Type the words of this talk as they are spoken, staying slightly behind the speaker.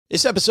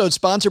This episode is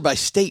sponsored by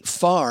State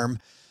Farm.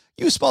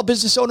 You a small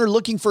business owner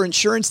looking for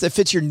insurance that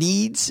fits your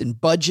needs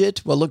and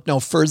budget? Well, look no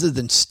further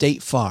than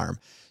State Farm.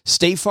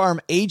 State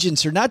Farm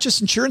agents are not just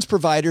insurance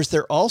providers,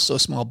 they're also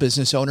small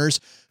business owners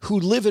who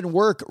live and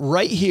work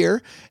right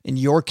here in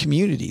your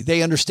community.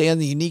 They understand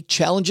the unique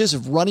challenges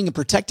of running and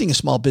protecting a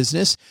small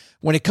business.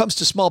 When it comes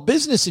to small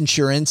business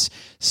insurance,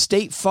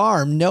 State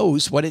Farm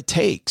knows what it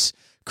takes.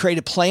 Create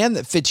a plan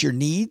that fits your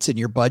needs and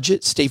your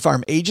budget. State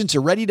Farm agents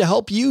are ready to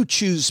help you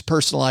choose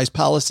personalized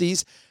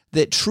policies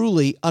that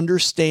truly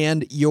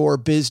understand your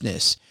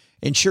business.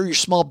 Insure your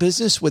small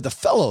business with a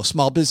fellow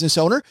small business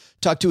owner.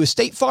 Talk to a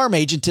State Farm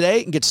agent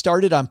today and get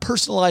started on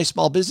personalized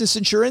small business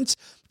insurance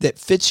that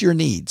fits your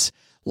needs.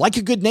 Like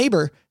a good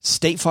neighbor,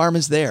 State Farm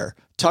is there.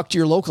 Talk to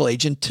your local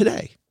agent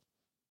today.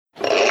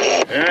 All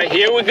right,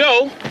 here we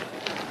go.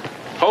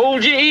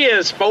 Hold your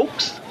ears,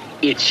 folks.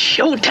 It's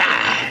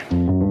showtime.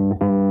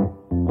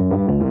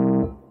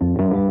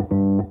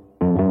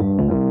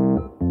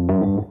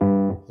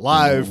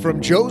 Live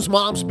from Joe's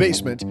mom's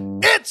basement,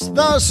 it's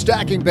the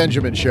Stacking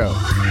Benjamin Show.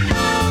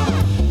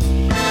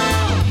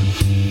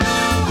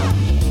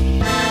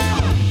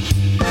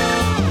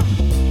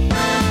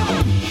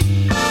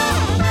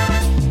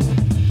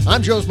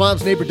 I'm Joe's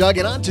mom's neighbor, Doug,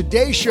 and on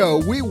today's show,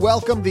 we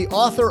welcome the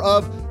author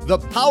of The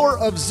Power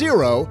of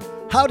Zero,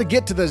 How to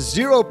Get to the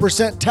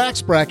 0%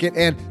 Tax Bracket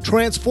and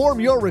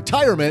Transform Your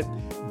Retirement,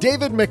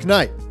 David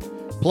McKnight.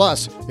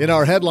 Plus, in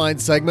our headline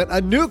segment, a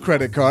new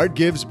credit card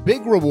gives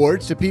big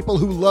rewards to people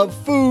who love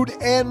food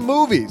and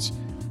movies.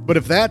 But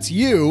if that's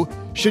you,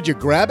 should you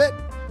grab it?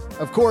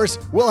 Of course,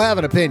 we'll have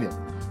an opinion.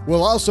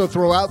 We'll also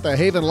throw out the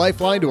Haven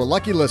Lifeline to a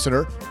lucky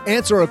listener,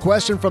 answer a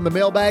question from the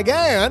mailbag,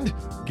 and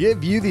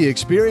give you the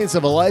experience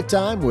of a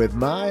lifetime with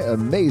my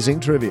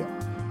amazing trivia.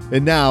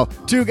 And now,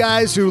 two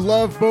guys who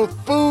love both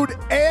food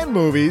and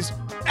movies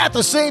at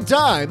the same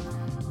time,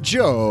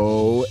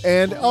 Joe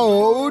and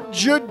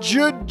O-G.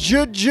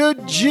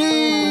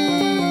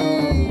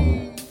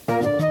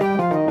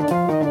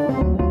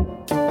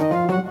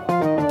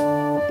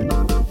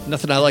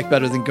 Nothing I like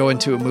better than going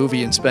to a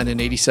movie and spending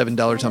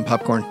 $87 on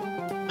popcorn.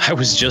 I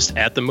was just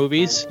at the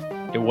movies.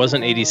 It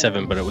wasn't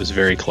 87, but it was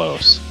very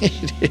close.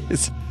 It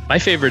is. My My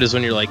favorite is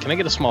when you're like, can I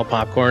get a small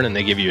popcorn? And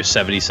they give you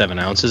 77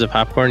 ounces of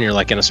popcorn. You're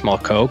like in a small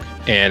Coke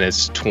and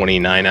it's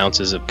 29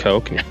 ounces of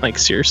Coke. And you're like,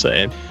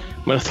 seriously, I'm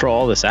going to throw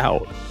all this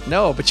out.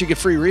 No, but you get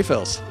free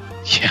refills.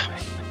 Yeah,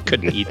 I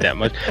couldn't eat that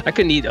much. I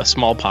couldn't eat a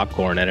small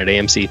popcorn at an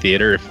AMC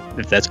theater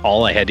if that's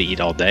all I had to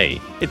eat all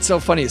day. It's so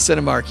funny at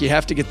Cinemark, you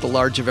have to get the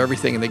large of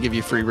everything and they give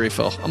you a free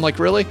refill. I'm like,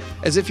 really?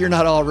 As if you're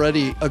not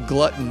already a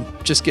glutton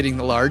just getting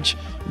the large.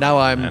 Now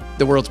I'm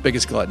the world's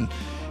biggest glutton.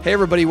 Hey,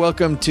 everybody.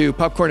 Welcome to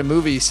Popcorn and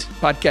Movies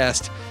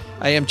podcast.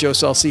 I am Joe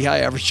Salsi,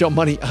 High Average Joe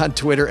Money on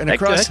Twitter and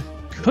across.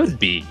 That could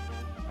be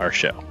our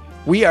show.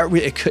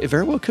 It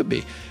very well could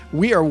be.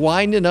 We are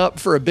winding up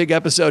for a big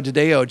episode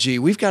today, OG.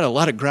 We've got a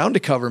lot of ground to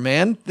cover,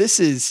 man.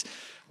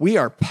 We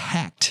are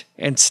packed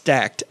and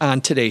stacked on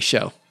today's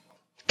show.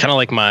 Kind of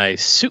like my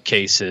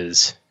suitcase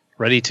is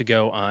ready to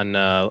go on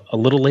a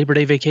little Labor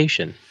Day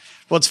vacation.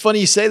 Well, it's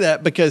funny you say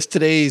that because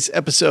today's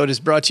episode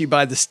is brought to you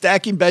by the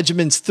Stacking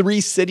Benjamins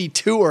 3-City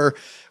Tour.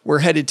 We're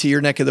headed to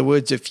your neck of the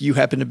woods if you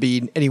happen to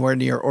be anywhere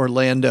near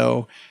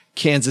Orlando,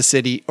 Kansas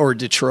City, or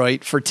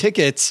Detroit. For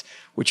tickets,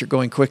 which are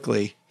going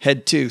quickly,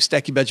 head to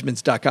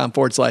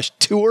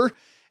stackingbenjamins.com/tour,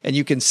 and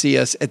you can see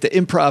us at the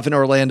Improv in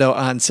Orlando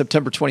on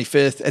September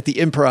 25th, at the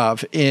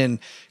Improv in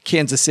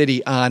Kansas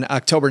City on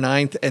October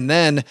 9th, and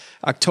then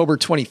October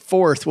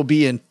 24th, we'll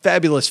be in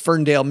fabulous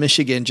Ferndale,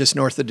 Michigan, just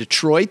north of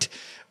Detroit,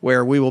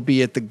 where we will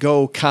be at the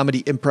Go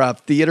Comedy Improv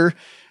Theater.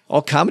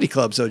 All comedy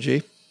clubs,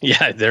 OG.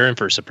 Yeah, they're in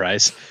for a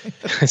surprise.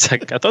 It's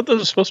like, I thought this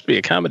was supposed to be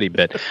a comedy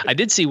bit. I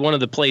did see one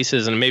of the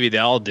places, and maybe they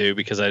all do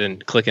because I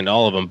didn't click into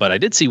all of them, but I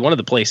did see one of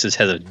the places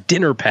has a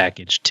dinner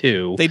package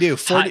too. They do.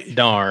 Hot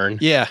darn.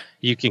 Yeah.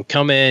 You can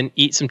come in,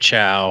 eat some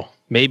chow,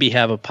 maybe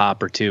have a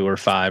pop or two or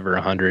 5 or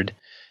 100,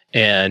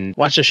 and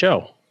watch the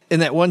show.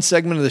 In that one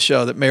segment of the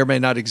show that may or may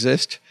not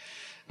exist,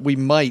 we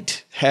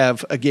might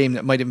have a game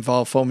that might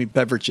involve foamy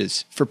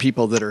beverages for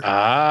people that are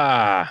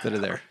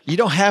there. You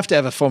don't have to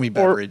have a foamy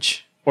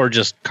beverage. Or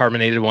just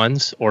carbonated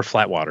ones or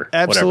flat water.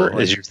 Absolutely.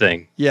 Whatever is your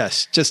thing.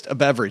 Yes, just a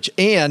beverage.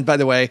 And by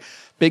the way,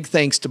 big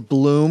thanks to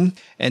Bloom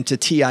and to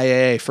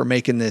TIAA for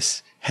making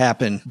this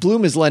happen.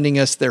 Bloom is lending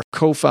us their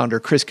co-founder,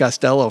 Chris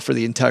Costello, for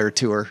the entire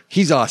tour.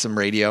 He's awesome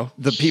radio.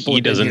 He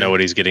doesn't know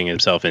what he's getting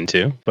himself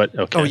into, but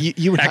okay. Oh,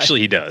 you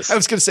Actually, he does. I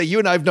was going to say, you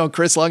and I have known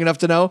Chris long enough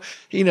to know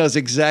he knows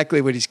exactly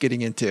what he's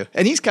getting into.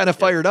 And he's kind of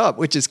fired up,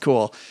 which is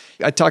cool.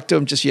 I talked to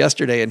him just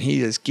yesterday, and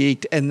he is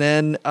geeked. And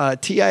then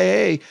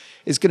TIAA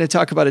is going to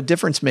talk about a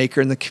difference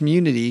maker in the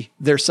community.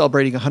 They're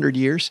celebrating 100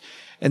 years,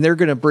 and they're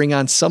going to bring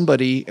on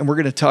somebody, and we're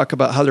going to talk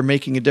about how they're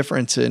making a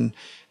difference in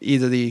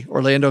either the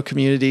Orlando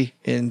community,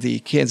 in the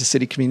Kansas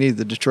City community,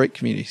 the Detroit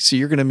community. So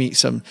you're going to meet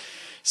some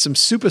some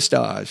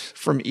superstars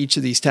from each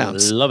of these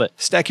towns. Love it.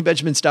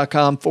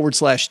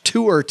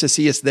 StackingBenjamins.com/tour to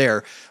see us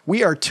there.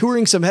 We are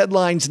touring some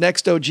headlines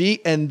next, OG,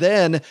 and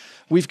then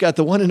we've got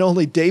the one and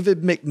only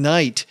David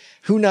McKnight,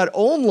 who not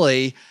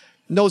only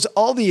knows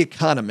all the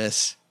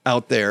economists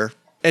out there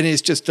and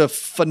is just a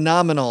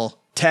phenomenal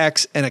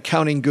tax and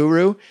accounting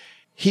guru,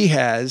 he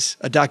has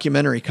a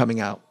documentary coming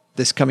out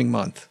this coming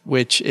month,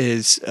 which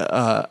is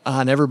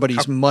on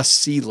everybody's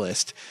must-see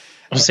list.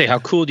 I'll say, how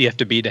cool do you have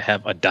to be to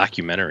have a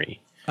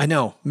documentary? I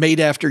know, made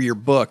after your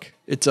book.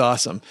 It's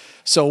awesome.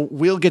 So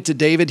we'll get to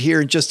David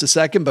here in just a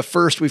second, but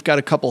first we've got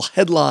a couple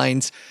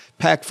headlines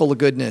packed full of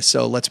goodness,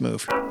 so let's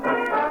move.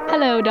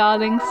 Hello,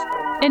 darlings.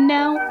 And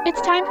now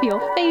it's time for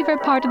your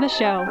favorite part of the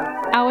show,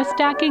 our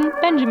Stacking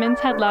Benjamins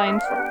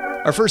headlines.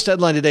 Our first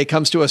headline today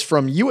comes to us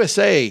from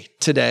USA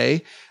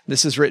Today.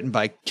 This is written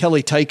by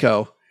Kelly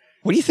Tycho.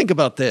 What do you think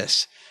about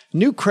this?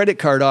 New credit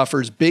card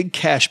offers big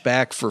cash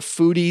back for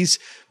foodies,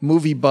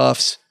 movie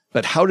buffs,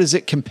 but how does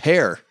it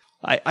compare?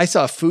 I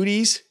saw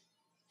foodies,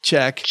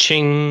 check.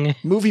 Ching.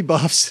 Movie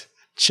buffs,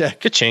 check.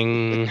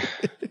 Ka-ching.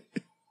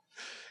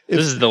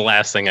 This is the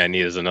last thing I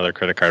need is another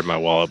credit card in my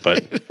wallet,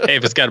 but hey,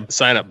 if it's got a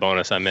sign-up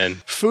bonus, I'm in.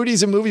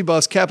 Foodies and movie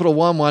buffs, Capital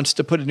One wants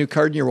to put a new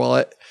card in your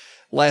wallet.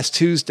 Last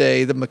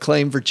Tuesday, the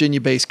McLean,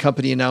 Virginia-based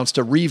company announced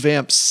a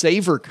revamped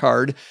Saver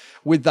card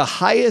with the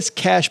highest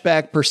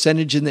cashback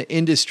percentage in the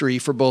industry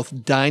for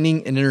both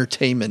dining and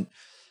entertainment.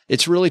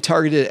 It's really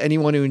targeted at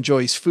anyone who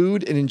enjoys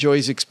food and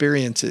enjoys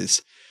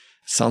experiences.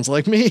 Sounds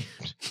like me.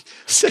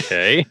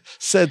 Okay.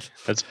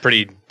 That's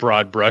pretty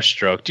broad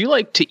brushstroke. Do you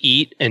like to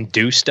eat and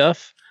do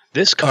stuff?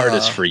 This card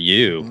is for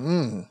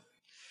you.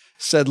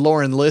 Said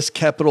Lauren List,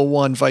 Capital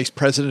One Vice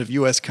President of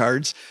U.S.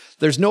 Cards.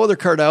 There's no other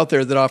card out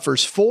there that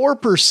offers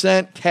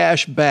 4%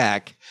 cash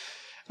back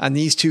on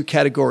these two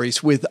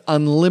categories with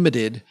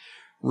unlimited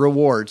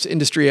rewards.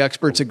 Industry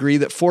experts agree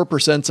that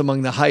 4% is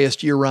among the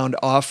highest year-round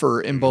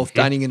offer in both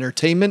dining and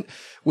entertainment,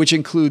 which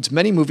includes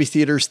many movie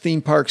theaters,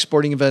 theme parks,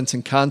 sporting events,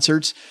 and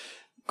concerts.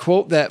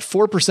 Quote, that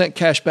 4%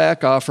 cash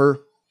back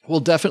offer will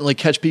definitely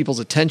catch people's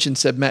attention,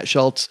 said Matt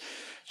Schultz,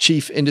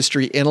 chief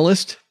industry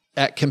analyst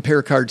at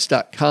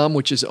comparecards.com,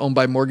 which is owned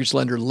by mortgage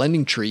lender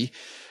LendingTree.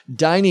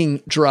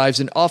 Dining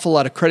drives an awful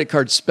lot of credit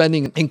card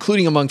spending,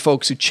 including among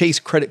folks who chase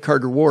credit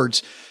card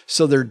rewards.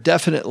 So there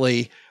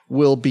definitely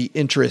will be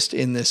interest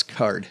in this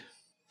card.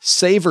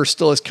 Saver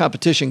still has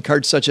competition.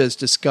 Cards such as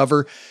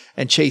Discover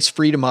and Chase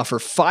Freedom offer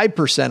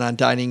 5% on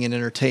dining and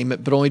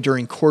entertainment, but only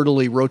during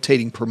quarterly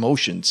rotating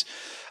promotions.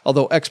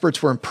 Although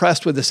experts were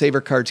impressed with the Saver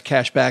card's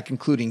cashback,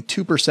 including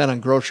 2% on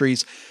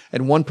groceries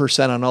and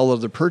 1% on all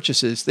other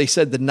purchases, they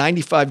said the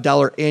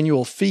 $95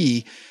 annual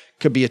fee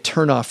could be a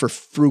turnoff for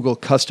frugal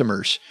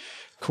customers.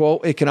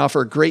 Quote, it can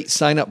offer a great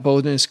sign-up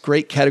bonus,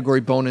 great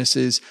category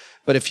bonuses,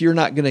 but if you're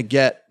not going to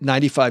get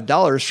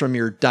 $95 from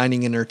your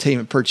dining and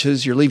entertainment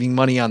purchases, you're leaving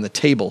money on the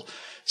table,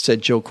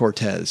 said Joe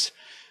Cortez,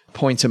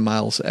 points and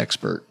miles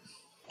expert.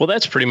 Well,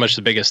 that's pretty much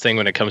the biggest thing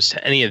when it comes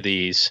to any of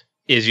these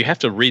is you have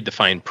to read the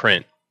fine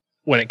print.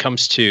 When it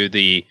comes to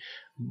the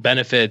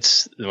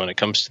benefits, when it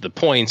comes to the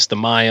points, the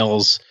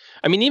miles.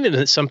 I mean,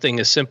 even something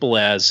as simple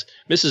as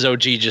Mrs.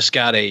 OG just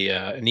got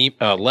a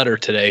letter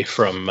today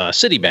from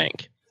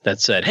Citibank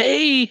that said,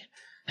 hey,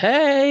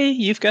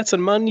 you've got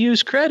some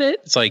unused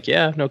credit. It's like,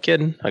 yeah, no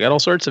kidding. I got all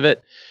sorts of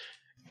it.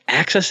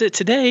 Access it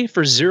today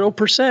for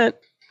 0%.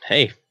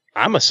 Hey,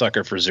 I'm a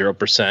sucker for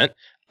 0%.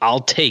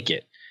 I'll take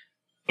it.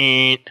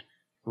 And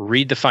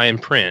read the fine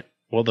print.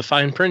 Well, the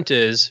fine print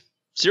is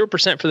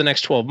 0% for the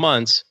next 12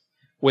 months.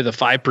 With a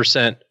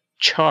 5%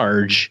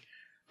 charge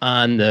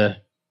on the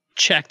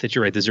check that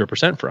you write the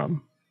 0%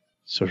 from.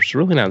 So it's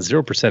really not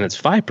 0%,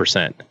 it's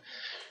 5%.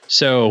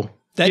 So,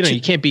 you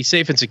can't be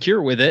safe and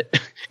secure with it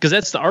because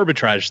that's the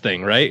arbitrage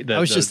thing, right? I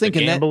was just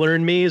thinking the gambler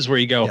in me is where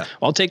you go, yeah.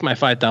 I'll take my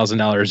 $5,000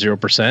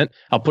 0%.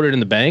 I'll put it in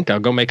the bank.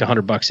 I'll go make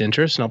 $100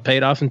 interest and I'll pay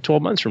it off in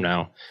 12 months from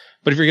now.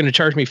 But if you're going to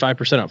charge me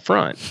 5% up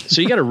front,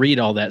 so you got to read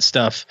all that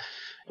stuff.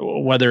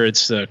 Whether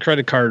it's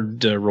credit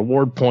card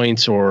reward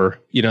points or,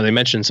 they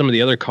mentioned some of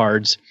the other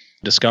cards,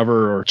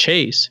 Discover or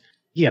Chase,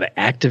 you got to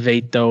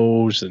activate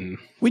those. And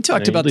we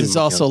talked about this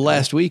also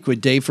last week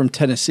with Dave from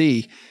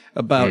Tennessee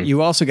about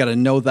you also got to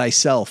know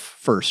thyself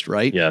first,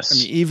 right? Yes. I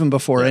mean, even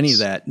before any of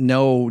that,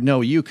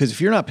 know you, because if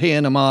you're not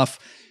paying them off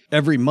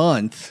every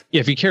month.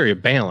 Yeah, if you carry a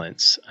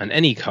balance on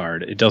any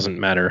card, it doesn't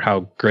matter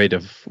how great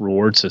of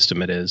reward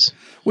system it is.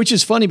 Which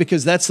is funny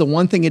because that's the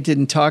one thing it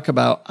didn't talk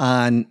about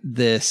on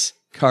this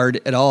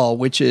card at all,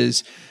 which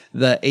is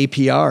the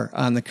APR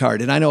on the card.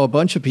 And I know a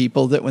bunch of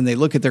people that when they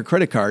look at their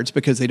credit cards,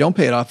 because they don't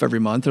pay it off every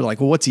month, they're like,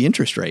 well, what's the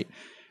interest rate?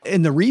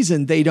 And the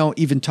reason they don't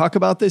even talk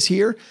about this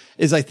here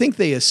is I think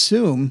they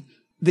assume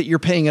that you're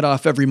paying it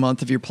off every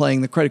month if you're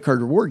playing the credit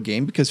card reward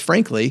game, because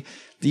frankly,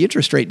 the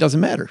interest rate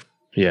doesn't matter.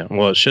 Yeah,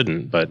 well, it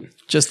shouldn't, but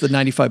just the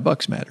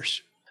 $95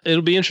 matters.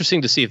 It'll be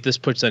interesting to see if this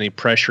puts any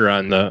pressure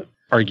on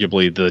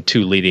arguably the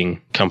two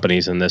leading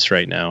companies in this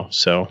right now.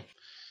 So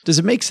Does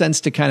it make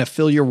sense to kind of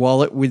fill your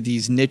wallet with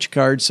these niche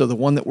cards? So the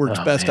one that works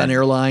best on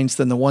airlines,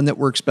 then the one that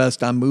works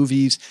best on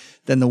movies,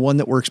 then the one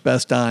that works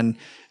best on,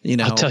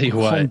 I'll tell you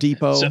Home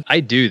Depot. So I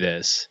do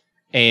this,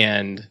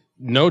 and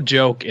no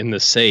joke, in the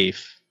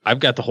safe, I've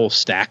got the whole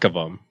stack of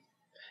them.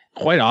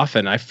 Quite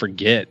often I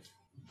forget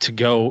to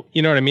go,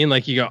 you know what I mean?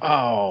 Like you go,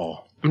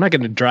 oh, I'm not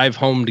going to drive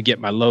home to get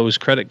my Lowe's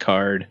credit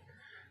card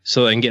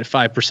so I can get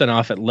 5%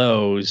 off at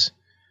Lowe's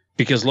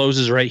because Lowe's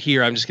is right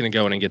here. I'm just going to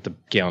go in and get the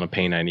gallon of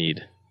paint I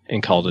need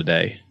and call it a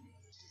day.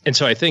 And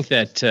so I think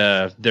that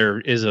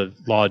there is a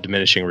law of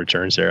diminishing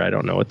returns there. I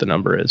don't know what the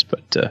number is,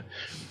 but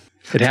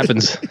it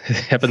happens.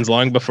 It happens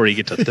long before you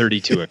get to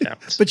 32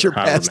 accounts. But you're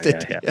past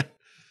it.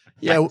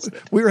 Yeah,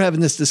 we were having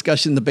this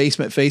discussion in the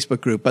Basement Facebook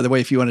group. By the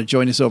way, if you want to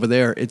join us over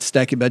there, it's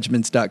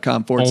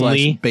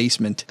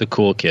stackingbenjamins.com/basement. The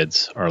cool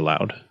kids are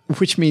allowed.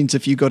 Which means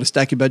if you go to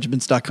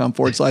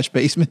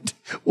stackingbenjamins.com/basement,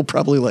 we'll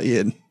probably let you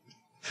in.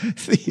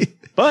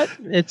 But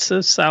it's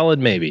a solid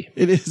maybe.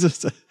 It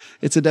is.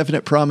 It's a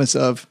definite promise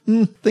of,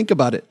 think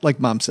about it,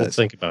 like Mom says.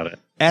 Think about it.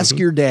 Ask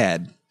your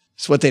dad.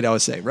 That's what they'd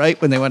always say, right?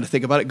 When they want to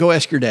think about it, go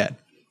ask your dad.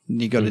 And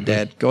you go to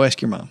dad, go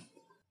ask your mom.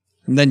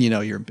 And then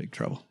you're in big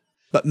trouble.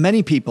 But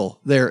many people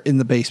there in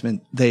the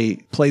basement, they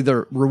play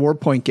the reward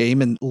point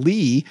game. And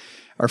Lee,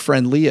 our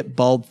friend Lee at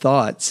Bald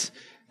Thoughts,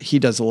 he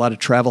does a lot of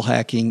travel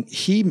hacking.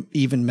 He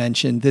even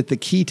mentioned that the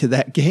key to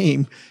that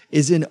game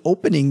is in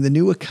opening the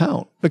new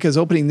account, because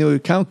opening the new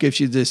account gives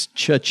you this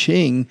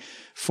cha-ching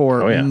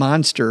for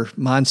monster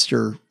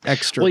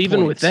extra Well,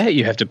 even points. with that,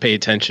 you have to pay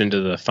attention to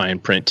the fine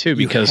print too,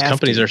 because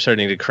companies are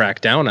starting to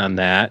crack down on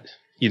that.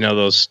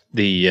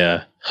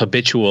 The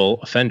habitual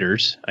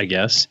offenders, I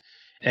guess.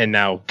 And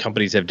now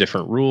companies have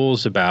different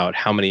rules about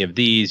how many of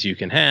these you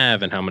can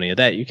have and how many of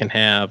that you can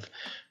have.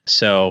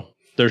 So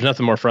there's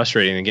nothing more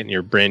frustrating than getting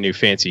your brand new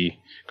fancy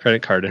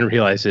credit card and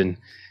realizing,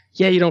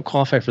 you don't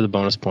qualify for the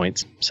bonus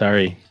points.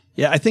 Sorry.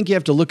 Yeah, I think you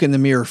have to look in the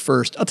mirror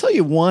first. I'll tell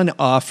you one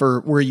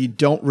offer where you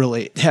don't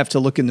really have to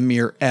look in the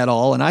mirror at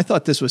all. And I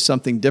thought this was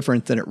something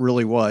different than it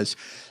really was.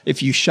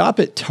 If you shop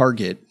at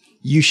Target,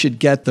 you should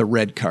get the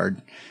red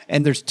card.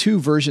 And there's two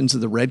versions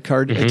of the red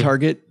card at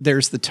Target.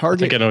 There's the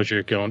Target. I think I know what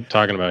you're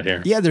talking about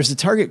here. Yeah, there's the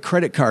Target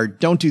credit card.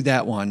 Don't do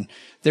that one.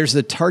 There's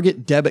the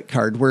Target debit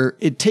card where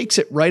it takes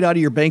it right out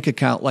of your bank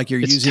account like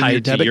you're using your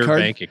debit card.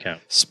 Bank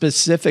account.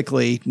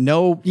 Specifically,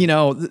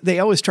 they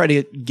always try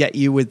to get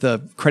you with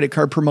the credit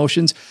card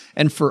promotions.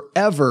 And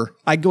forever,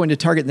 I go into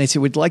Target and they say,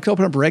 would you like to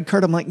open up a red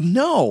card? I'm like,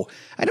 no,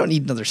 I don't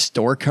need another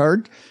store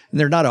card. And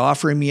they're not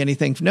offering me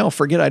anything. No,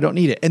 forget it. I don't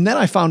need it. And then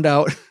I found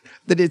out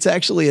that it's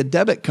actually a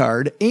debit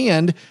card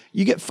and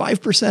you get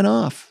 5%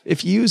 off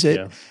if you use it.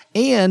 Yeah.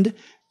 And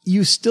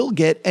you still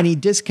get any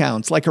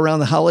discounts, like around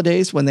the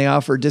holidays when they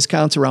offer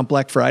discounts around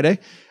Black Friday.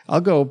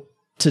 I'll go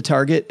to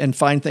Target and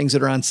find things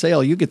that are on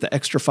sale. You get the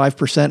extra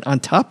 5% on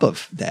top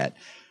of that.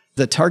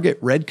 The Target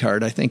red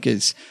card, I think,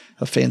 is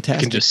a fantastic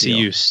I can just deal.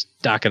 see you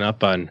stocking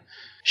up on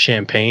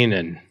champagne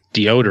and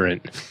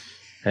deodorant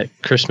at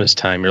Christmas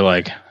time. You're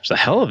like, there's a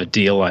hell of a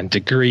deal on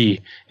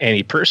Degree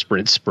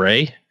antiperspirant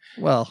spray.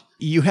 Well,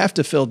 you have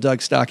to fill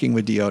Doug's stocking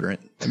with deodorant.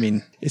 I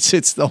mean,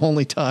 it's the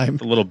only time.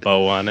 A little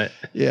bow on it.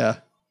 Yeah.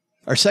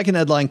 Our second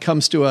headline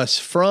comes to us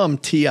from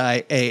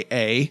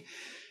TIAA.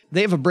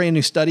 They have a brand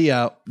new study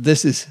out.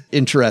 This is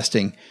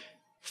interesting.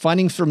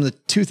 Findings from the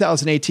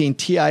 2018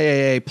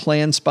 TIAA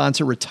Plan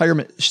Sponsor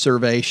Retirement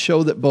Survey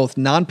show that both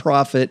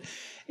nonprofit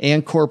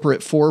and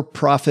corporate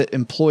for-profit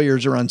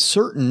employers are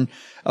uncertain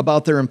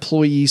about their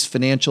employees'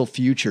 financial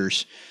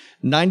futures.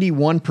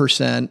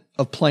 91%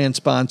 of plan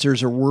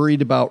sponsors are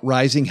worried about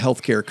rising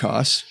healthcare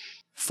costs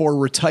for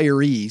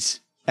retirees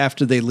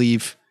after they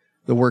leave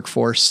the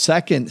workforce.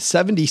 Second,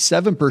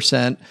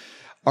 77%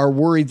 are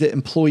worried that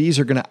employees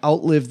are going to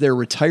outlive their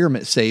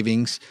retirement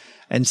savings.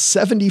 And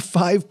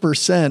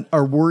 75%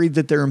 are worried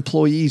that their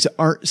employees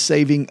aren't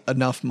saving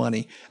enough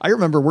money. I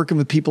remember working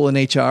with people in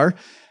HR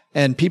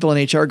and people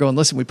in HR going,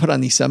 listen, we put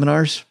on these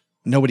seminars,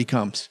 nobody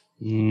comes.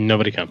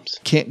 Nobody comes.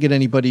 Can't get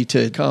anybody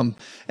to come.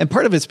 And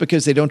part of it's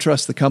because they don't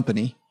trust the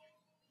company,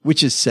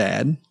 which is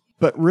sad.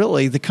 But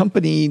really, the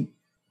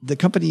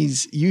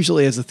company's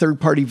usually as a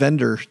third-party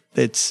vendor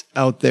that's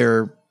out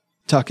there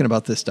talking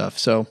about this stuff.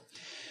 So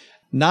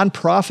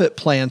nonprofit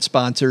plan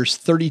sponsors,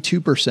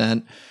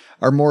 32%,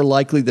 are more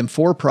likely than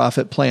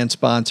for-profit plan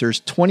sponsors,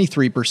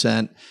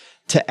 23%,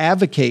 to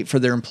advocate for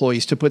their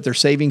employees to put their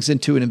savings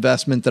into an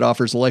investment that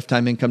offers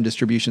lifetime income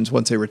distributions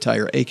once they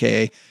retire,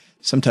 aka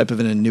some type of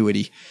an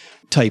annuity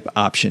type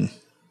option.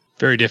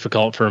 Very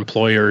difficult for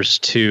employers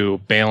to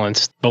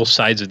balance both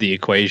sides of the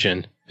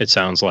equation. It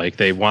sounds like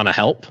they want to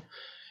help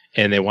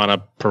and they want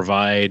to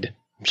provide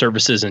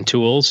services and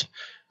tools,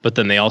 but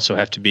then they also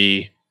have to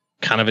be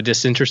kind of a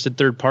disinterested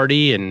third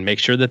party and make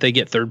sure that they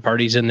get third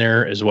parties in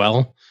there as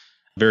well.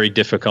 Very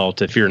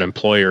difficult if you're an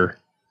employer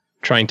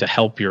trying to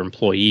help your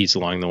employees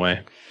along the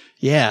way.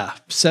 Yeah,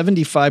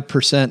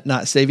 75%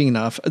 not saving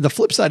enough. The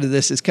flip side of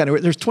this is kind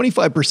of, there's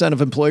 25%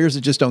 of employers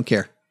that just don't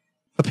care.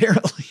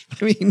 Apparently,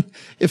 I mean,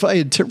 if I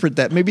interpret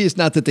that, maybe it's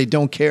not that they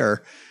don't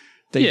care.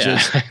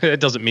 It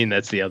doesn't mean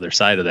that's the other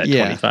side of that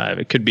 25.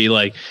 It could be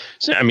like,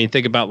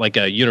 think about like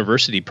a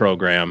university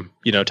program,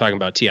 talking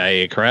about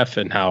TIAA-CREF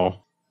and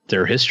how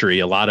their history,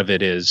 a lot of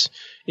it is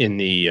in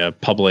the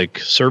public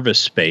service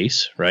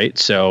space, right?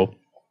 So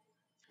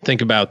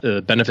think about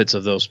the benefits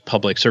of those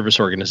public service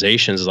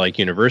organizations like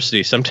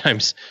universities.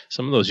 Sometimes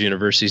some of those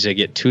universities, they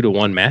get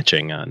 2-to-1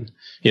 matching on,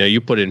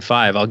 you put in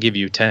 5, I'll give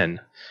you 10.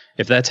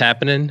 If that's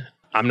happening,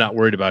 I'm not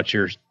worried about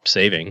your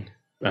saving.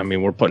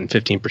 We're putting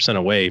 15%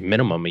 away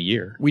minimum a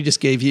year. We just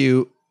gave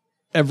you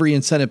every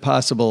incentive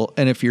possible.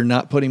 And if you're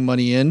not putting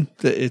money in,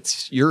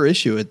 it's your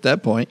issue at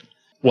that point.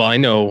 Well, I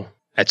know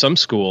at some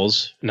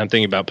schools, and I'm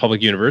thinking about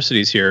public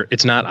universities here,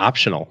 it's not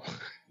optional.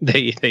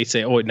 They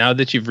say, now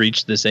that you've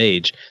reached this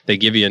age, they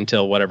give you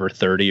until whatever,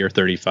 30 or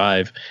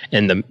 35.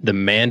 And the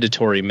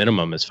mandatory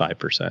minimum is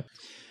 5%.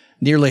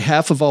 Nearly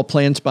half of all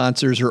plan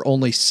sponsors are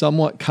only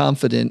somewhat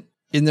confident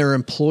in their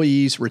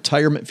employees'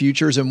 retirement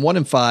futures, and 1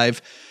 in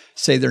 5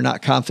 say they're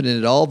not confident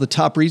at all. The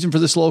top reason for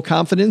this low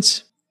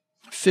confidence,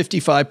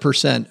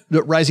 55%.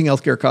 The rising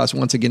healthcare costs,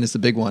 once again, is the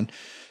big one.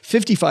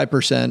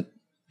 55%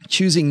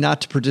 choosing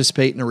not to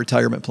participate in a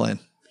retirement plan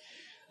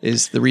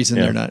is the reason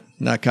they're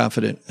not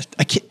confident.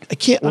 I can't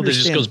understand. This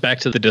just goes back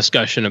to the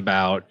discussion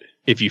about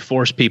if you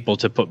force people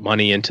to put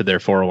money into their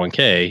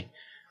 401k,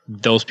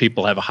 those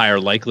people have a higher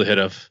likelihood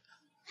of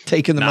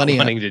taking the money,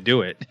 wanting to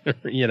do it.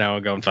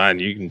 Going, fine,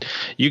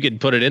 you can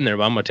put it in there,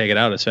 but I'm going to take it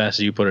out as fast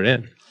as you put it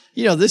in.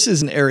 This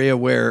is an area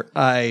where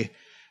I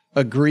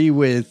agree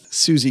with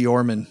Susie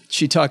Orman.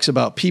 She talks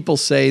about people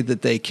say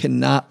that they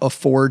cannot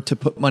afford to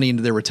put money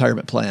into their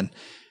retirement plan.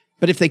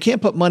 But if they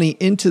can't put money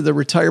into the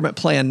retirement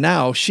plan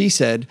now, she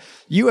said,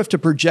 you have to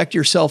project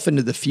yourself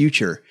into the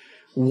future.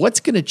 What's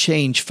going to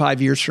change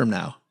 5 years from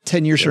now,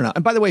 10 years from now?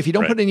 And by the way, if you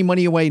don't put any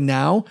money away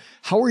now,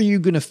 how are you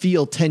going to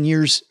feel 10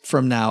 years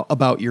from now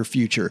about your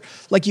future?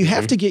 Like you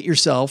have to get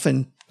yourself,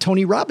 and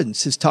Tony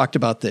Robbins has talked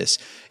about this.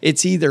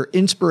 It's either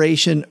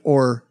inspiration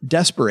or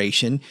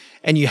desperation,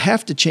 and you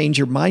have to change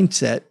your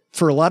mindset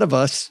for a lot of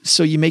us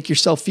so you make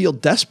yourself feel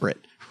desperate.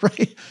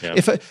 Right. Yeah.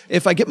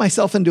 If I get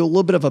myself into a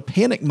little bit of a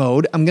panic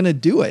mode, I'm going to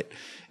do it.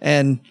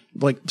 And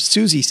like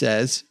Susie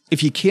says,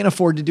 if you can't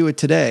afford to do it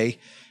today,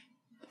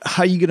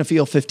 how are you going to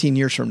feel 15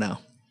 years from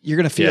now? You're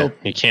going to feel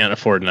you can't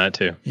afford not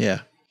to. Yeah.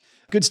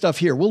 Good stuff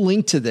here. We'll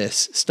link to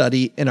this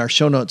study in our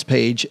show notes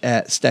page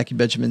at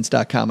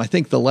stackingbenjamins.com. I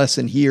think the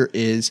lesson here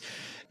is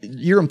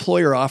your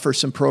employer offers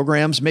some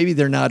programs. Maybe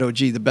they're not,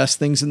 the best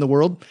things in the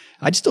world.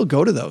 I'd still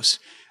go to those.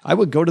 I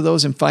would go to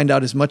those and find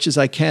out as much as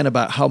I can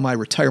about how my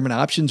retirement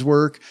options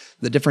work,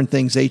 the different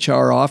things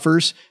HR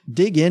offers,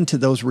 dig into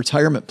those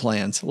retirement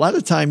plans. A lot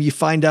of the time you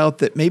find out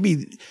that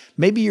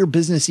maybe your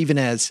business even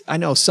has, I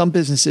know some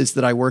businesses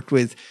that I worked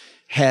with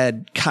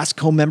had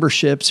Costco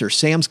memberships or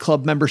Sam's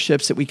Club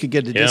memberships that we could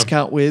get a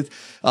discount with.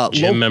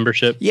 Gym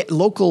membership. Yeah,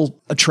 local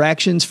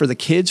attractions for the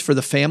kids, for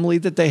the family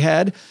that they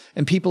had.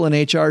 And people in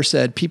HR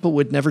said people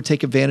would never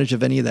take advantage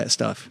of any of that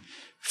stuff.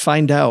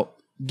 Find out.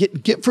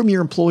 Get from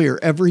your employer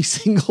every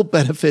single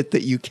benefit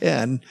that you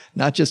can,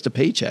 not just a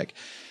paycheck.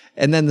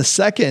 And then the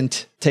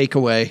second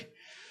takeaway,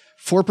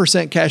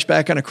 4% cash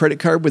back on a credit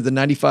card with a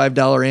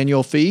 $95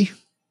 annual fee.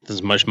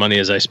 As much money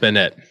as I spend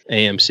at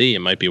AMC, it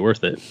might be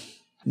worth it.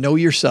 Know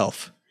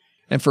yourself.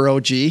 And for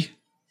OG,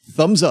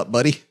 thumbs up,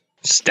 buddy.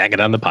 Stack it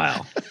on the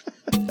pile.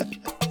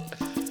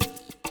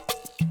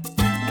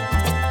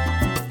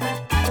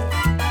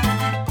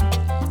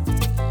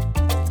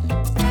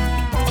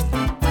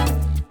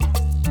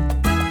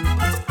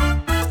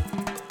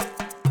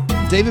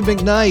 David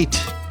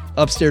McKnight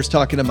upstairs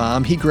talking to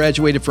Mom. He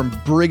graduated from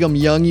Brigham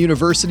Young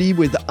University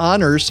with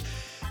honors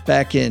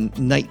back in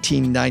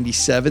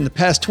 1997. The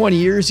past 20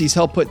 years, he's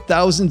helped put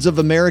thousands of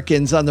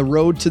Americans on the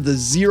road to the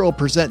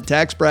 0%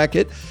 tax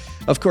bracket.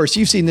 Of course,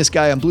 you've seen this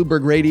guy on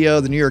Bloomberg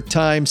Radio, the New York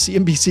Times,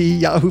 CNBC,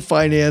 Yahoo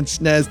Finance,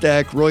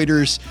 NASDAQ,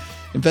 Reuters,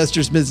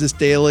 Investors Business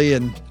Daily,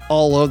 and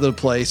all over the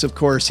place. Of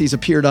course, he's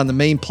appeared on the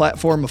main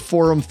platform of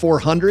Forum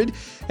 400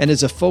 and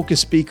is a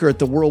focus speaker at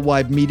the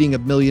worldwide meeting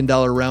of $1 Million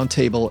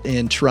Roundtable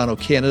in Toronto,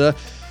 Canada.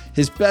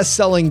 His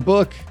best-selling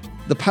book,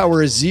 The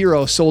Power is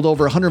Zero, sold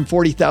over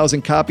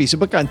 140,000 copies. A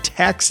book on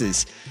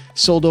taxes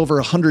sold over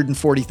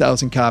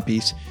 140,000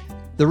 copies.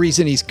 The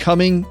reason he's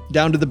coming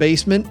down to the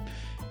basement,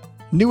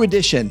 new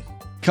edition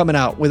coming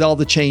out with all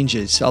the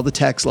changes, all the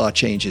tax law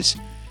changes.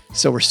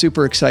 So we're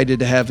super excited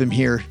to have him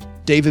here.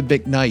 David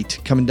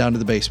McKnight coming down to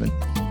the basement.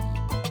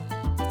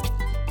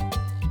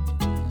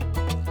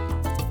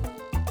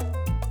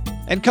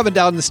 And coming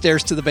down the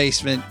stairs to the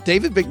basement,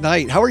 David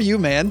McKnight. How are you,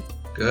 man?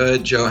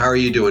 Good, Joe. How are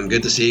you doing?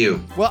 Good to see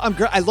you. Well, I'm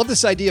great. I love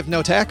this idea of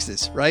no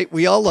taxes, right?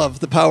 We all love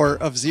the power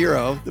of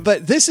zero,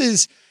 but this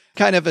is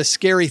kind of a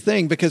scary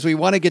thing because we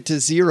want to get to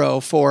zero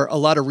for a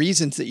lot of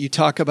reasons that you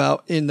talk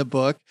about in the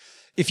book.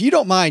 If you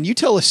don't mind, you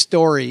tell a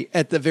story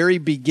at the very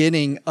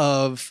beginning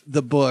of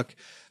the book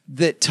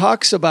that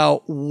talks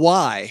about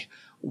why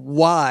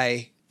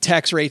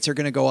tax rates are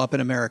going to go up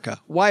in America.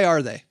 Why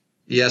are they?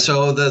 Yeah,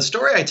 so the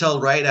story I tell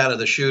right out of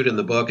the chute in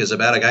the book is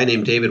about a guy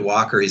named David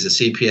Walker. He's a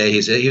CPA.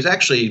 He was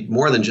actually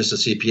more than just a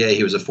CPA.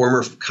 He was a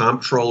former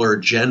comptroller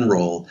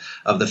general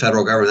of the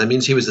federal government. That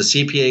means he was the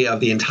CPA of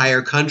the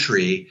entire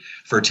country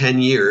for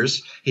 10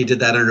 years. He did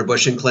that under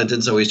Bush and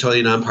Clinton, so he's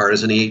totally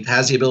nonpartisan. He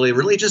has the ability to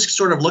really just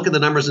sort of look at the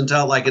numbers and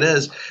tell it like it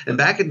is. And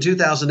back in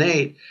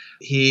 2008,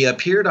 he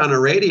appeared on a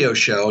radio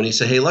show and he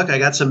said, hey, look, I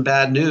got some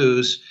bad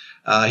news.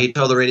 He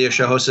told the radio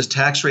show hostess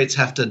tax rates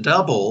have to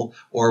double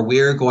or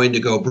we're going to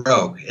go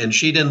broke. And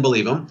she didn't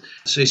believe him.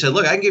 So he said,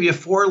 look, I can give you a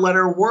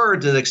 4-letter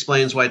word that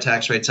explains why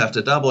tax rates have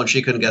to double. And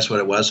she couldn't guess what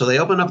it was. So they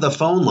opened up the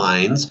phone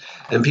lines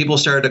and people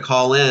started to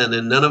call in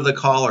and none of the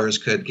callers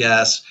could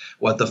guess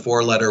what the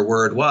 4-letter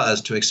word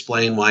was to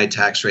explain why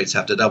tax rates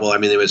have to double. I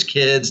mean, there was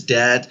kids,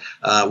 debt,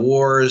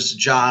 wars,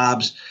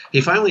 jobs.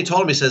 He finally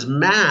told him, he says,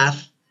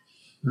 math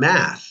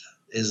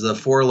is the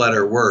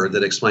 4-letter word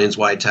that explains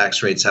why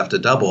tax rates have to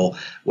double.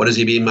 What does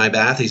he mean by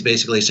math? He's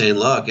basically saying,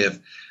 look, if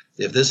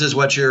this is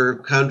what your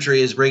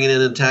country is bringing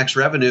in tax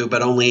revenue,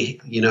 but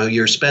only,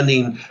 you're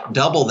spending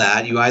double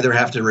that, you either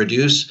have to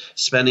reduce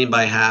spending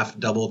by half,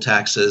 double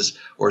taxes,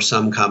 or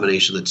some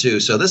combination of the two.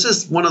 So this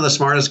is one of the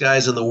smartest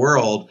guys in the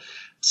world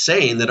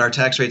saying that our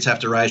tax rates have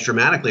to rise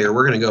dramatically or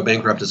we're going to go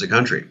bankrupt as a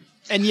country.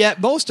 And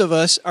yet most of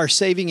us are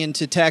saving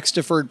into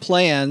tax-deferred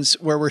plans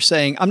where we're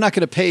saying, I'm not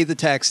going to pay the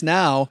tax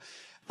now.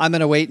 I'm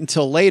going to wait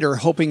until later,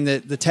 hoping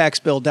that the tax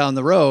bill down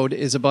the road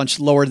is a bunch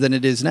lower than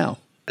it is now.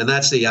 And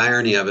that's the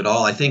irony of it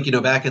all. I think,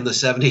 back in the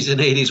 70s and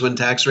 80s when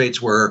tax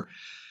rates were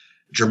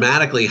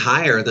dramatically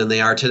higher than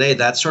they are today,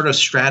 that sort of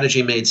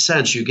strategy made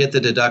sense. You get the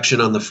deduction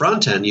on the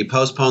front end. You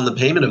postpone the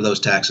payment of those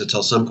taxes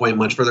until some point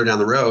much further down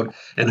the road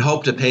and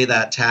hope to pay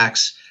that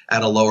tax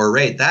at a lower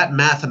rate. That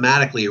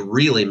mathematically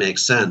really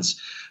makes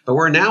sense. But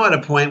we're now at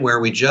a point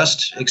where we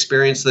just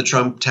experienced the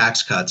Trump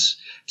tax cuts.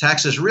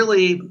 Taxes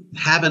really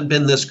haven't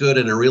been this good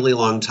in a really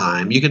long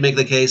time. You could make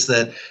the case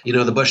that,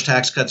 the Bush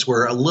tax cuts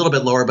were a little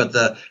bit lower, but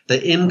the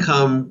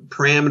income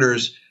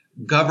parameters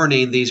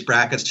governing these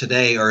brackets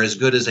today are as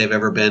good as they've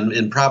ever been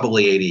in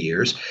probably 80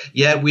 years.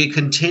 Yet we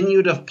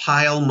continue to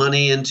pile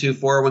money into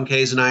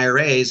 401ks and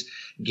IRAs,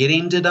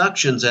 getting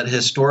deductions at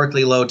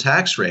historically low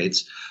tax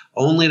rates,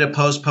 only to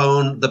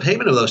postpone the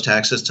payment of those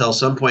taxes till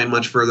some point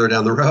much further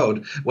down the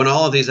road, when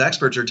all of these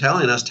experts are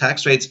telling us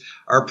tax rates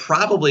are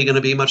probably going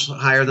to be much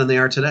higher than they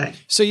are today.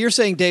 So you're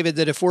saying, David,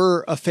 that if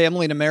we're a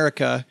family in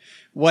America,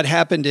 what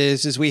happened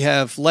is we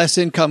have less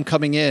income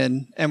coming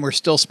in and we're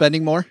still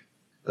spending more?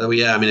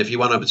 Yeah. I mean, if you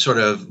want to sort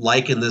of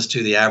liken this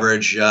to the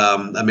average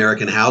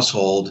American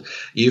household,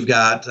 you've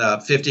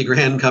got 50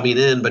 grand coming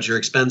in, but your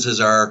expenses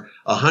are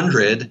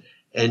 100.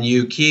 And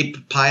you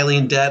keep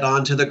piling debt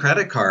onto the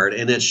credit card,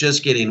 and it's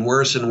just getting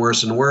worse and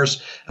worse and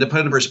worse. To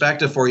put it in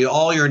perspective for you,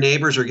 all your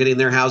neighbors are getting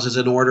their houses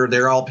in order.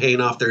 They're all paying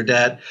off their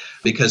debt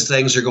because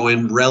things are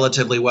going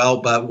relatively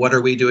well. But what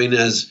are we doing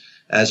as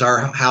our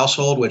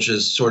household, which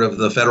is sort of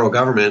the federal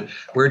government?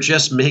 We're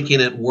just making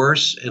it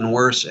worse and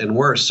worse and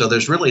worse. So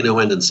there's really no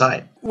end in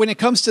sight. When it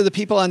comes to the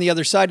people on the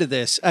other side of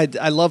this,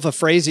 I love a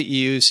phrase that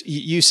you use.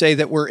 You say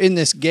that we're in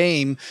this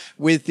game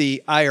with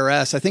the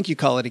IRS. I think you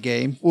call it a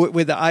game.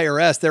 With the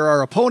IRS, they're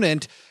our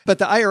opponent, but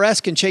the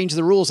IRS can change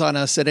the rules on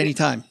us at any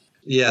time.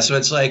 Yeah, so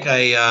it's like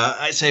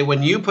I say,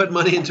 when you put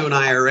money into an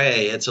IRA,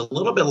 it's a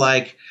little bit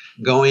like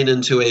going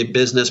into a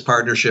business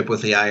partnership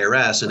with the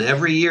IRS. And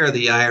every year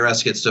the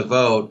IRS gets to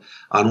vote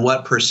on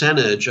what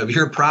percentage of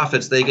your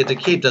profits they get to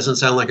keep. Doesn't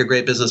sound like a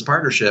great business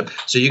partnership.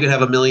 So you could have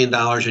 $1 million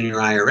in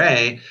your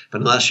IRA,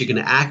 but unless you can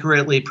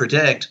accurately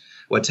predict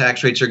what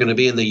tax rates are going to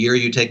be in the year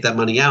you take that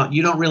money out,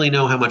 you don't really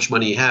know how much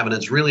money you have. And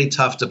it's really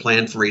tough to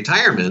plan for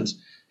retirement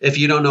if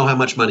you don't know how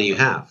much money you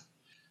have.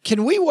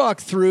 Can we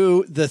walk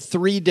through the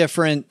 3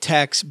 different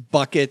tax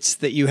buckets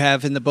that you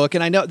have in the book?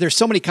 And I know there's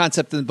so many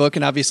concepts in the book,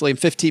 and obviously in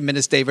 15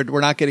 minutes, David, we're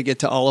not going to get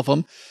to all of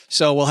them.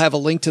 So we'll have a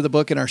link to the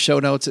book in our show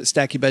notes at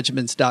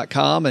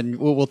stackingbenjamins.com, and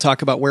we'll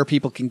talk about where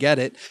people can get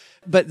it.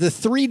 But the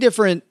 3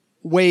 different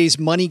ways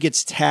money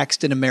gets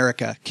taxed in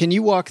America, can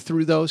you walk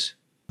through those?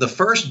 The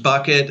first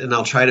bucket, and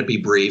I'll try to be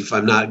brief,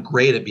 I'm not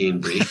great at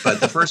being brief, but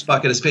the first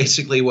bucket is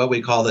basically what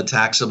we call the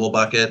taxable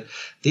bucket.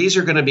 These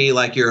are going to be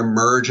like your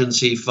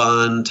emergency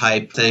fund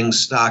type things,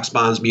 stocks,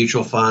 bonds,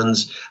 mutual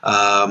funds,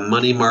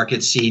 money market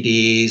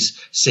CDs,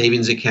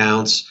 savings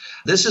accounts.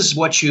 This is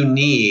what you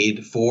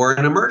need for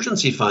an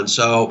emergency fund.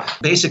 So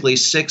basically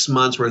 6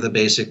 months worth of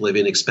basic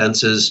living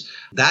expenses.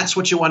 That's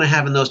what you want to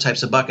have in those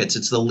types of buckets.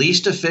 It's the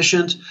least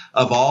efficient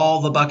of all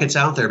the buckets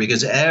out there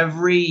because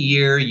every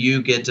year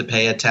you get to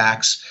pay a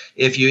tax.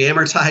 If you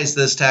amortize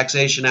this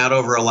taxation out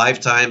over a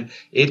lifetime,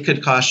 it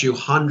could cost you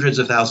hundreds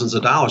of thousands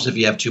of dollars if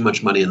you have too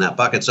much money in that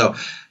bucket. So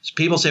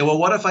people say, well,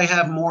 what if I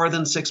have more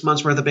than 6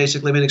 months worth of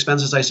basic living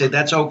expenses? I say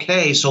that's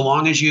okay, so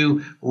long as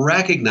you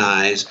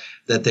recognize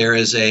that there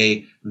is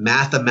a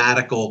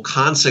mathematical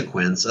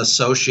consequence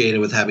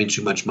associated with having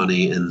too much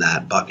money in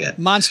that bucket.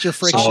 Monster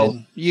friction.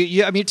 So,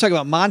 you're talking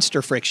about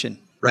monster friction.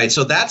 Right.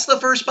 So that's the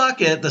first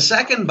bucket. The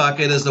second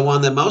bucket is the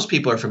one that most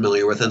people are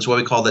familiar with. And it's what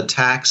we call the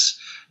tax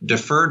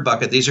deferred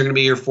bucket. These are going to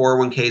be your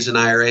 401ks and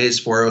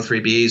IRAs,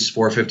 403bs,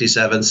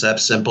 457 SEPs,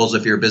 simples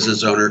if you're a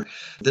business owner.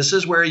 This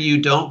is where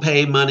you don't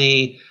pay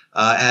money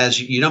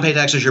as you don't pay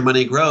tax as your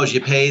money grows.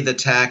 You pay the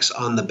tax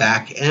on the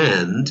back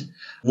end.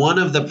 One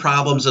of the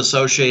problems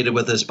associated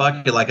with this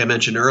bucket, like I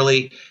mentioned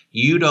early,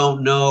 you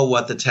don't know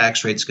what the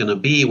tax rate's going to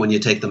be when you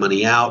take the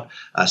money out.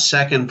 A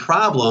second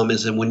problem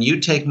is that when you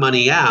take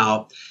money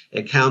out,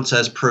 it counts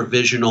as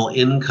provisional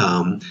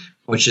income,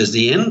 which is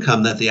the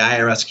income that the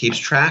IRS keeps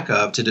track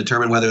of to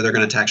determine whether they're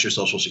going to tax your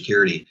Social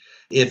Security.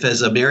 If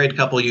as a married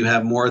couple you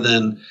have more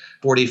than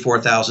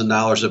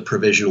 $44,000 of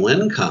provisional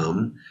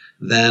income,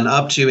 then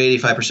up to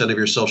 85% of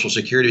your Social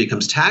Security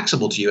becomes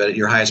taxable to you at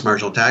your highest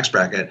marginal tax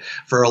bracket.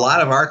 For a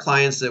lot of our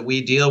clients that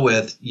we deal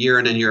with year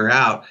in and year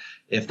out,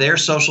 if their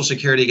Social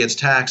Security gets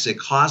taxed, it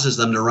causes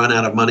them to run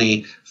out of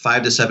money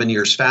 5 to 7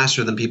 years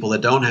faster than people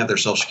that don't have their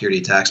Social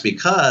Security taxed,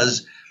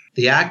 because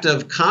the act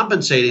of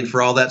compensating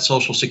for all that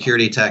Social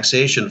Security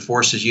taxation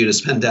forces you to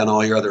spend down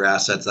all your other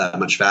assets that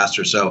much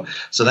faster. So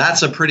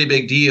that's a pretty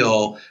big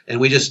deal. And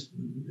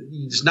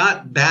it's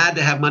not bad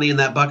to have money in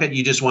that bucket.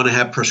 You just want to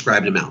have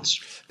prescribed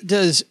amounts.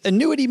 Does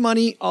annuity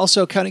money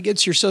also count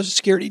against your Social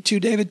Security too,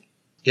 David?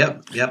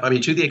 Yep. I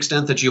mean, to the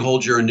extent that you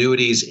hold your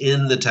annuities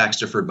in the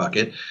tax-deferred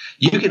bucket,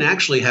 you can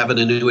actually have an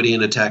annuity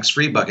in a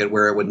tax-free bucket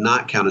where it would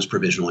not count as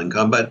provisional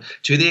income. But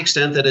to the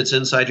extent that it's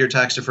inside your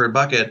tax-deferred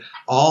bucket,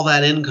 all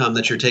that income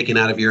that you're taking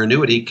out of your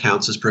annuity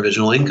counts as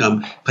provisional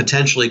income,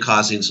 potentially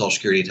causing Social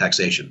Security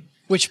taxation.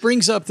 Which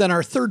brings up then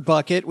our third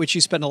bucket, which you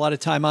spend a lot of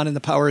time on in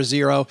the Power of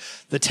Zero,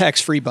 the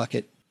tax-free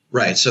bucket.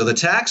 Right. So the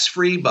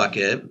tax-free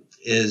bucket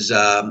is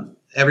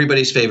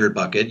everybody's favorite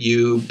bucket.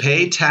 You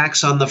pay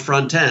tax on the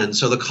front end.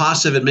 So the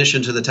cost of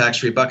admission to the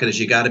tax-free bucket is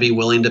you got to be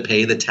willing to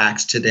pay the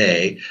tax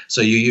today.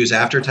 So you use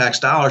after-tax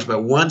dollars,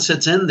 but once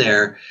it's in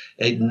there,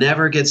 it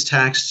never gets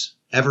taxed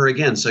ever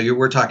again. So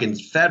we're talking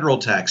federal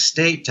tax,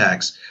 state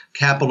tax,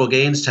 capital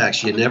gains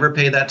tax. You never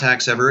pay that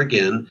tax ever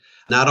again.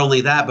 Not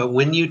only that, but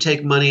when you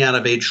take money out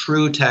of a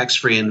true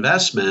tax-free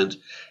investment,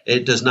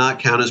 it does not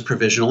count as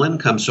provisional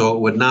income, so it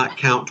would not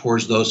count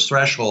towards those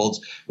thresholds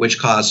which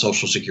cause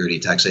Social Security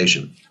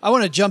taxation. I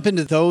want to jump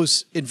into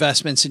those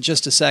investments in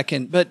just a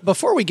second, but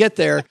before we get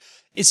there,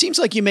 it seems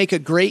like you make a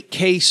great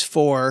case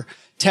for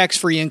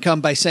tax-free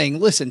income by saying,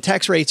 listen,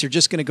 tax rates are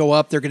just going to go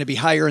up, they're going to be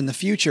higher in the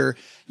future.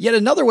 Yet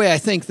another way I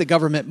think the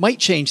government might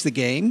change the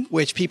game,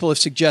 which people have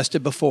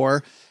suggested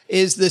before,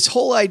 is this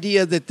whole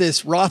idea that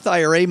this Roth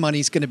IRA money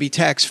is going to be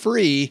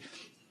tax-free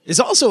is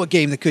also a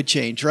game that could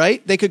change,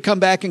 right? They could come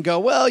back and go,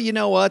 well, you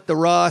know what, the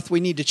Roth, we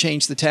need to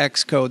change the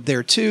tax code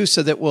there too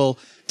so that we'll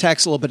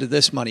tax a little bit of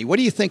this money. What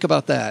do you think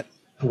about that?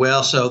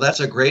 Well, so that's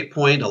a great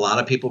point. A lot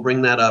of people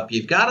bring that up.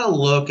 You've got to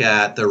look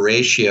at the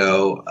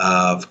ratio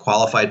of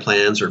qualified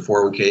plans or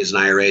 401ks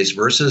and IRAs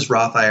versus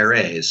Roth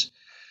IRAs.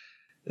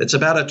 It's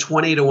about a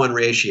 20-to-1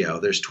 ratio.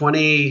 There's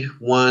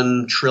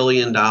 $21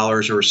 trillion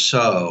or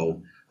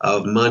so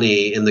of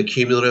money in the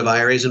cumulative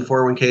IRAs and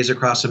 401ks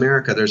across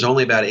America. There's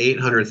only about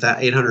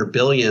 800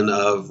 billion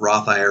of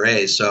Roth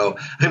IRAs. So,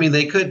 I mean,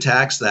 they could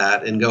tax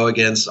that and go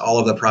against all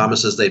of the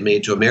promises they've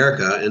made to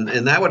America.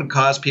 And that would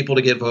cause people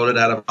to get voted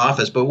out of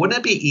office. But wouldn't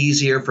it be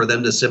easier for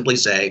them to simply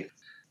say,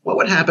 what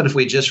would happen if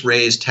we just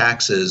raised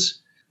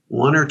taxes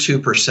 1 or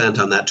 2%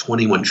 on that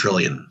 21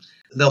 trillion?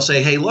 They'll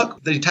say, hey,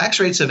 look, the tax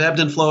rates have ebbed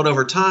and flowed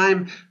over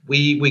time.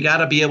 We got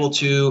to be able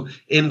to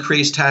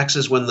increase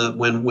taxes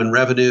when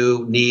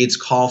revenue needs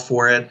call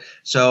for it.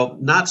 So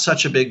not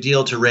such a big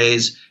deal to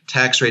raise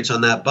tax rates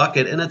on that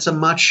bucket. And it's a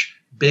much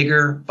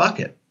bigger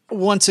bucket.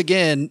 Once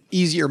again,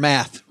 easier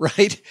math,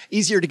 right?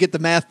 Easier to get the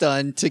math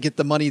done to get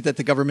the money that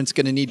the government's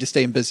going to need to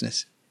stay in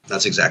business.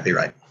 That's exactly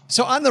right.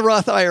 So on the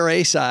Roth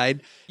IRA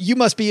side, you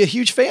must be a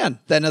huge fan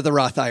then of the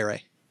Roth IRA.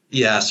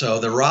 Yeah, so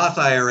the Roth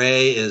IRA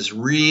is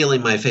really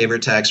my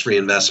favorite tax-free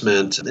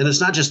investment. And it's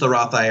not just the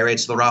Roth IRA,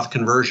 it's the Roth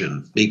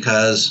conversion,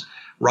 because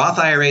Roth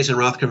IRAs and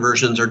Roth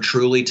conversions are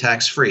truly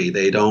tax-free.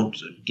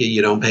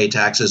 You don't pay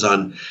taxes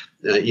on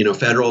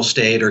federal,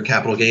 state, or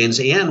capital gains.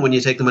 And when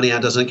you take the money out,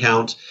 it doesn't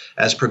count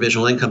as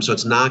provisional income. So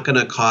it's not going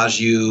to cause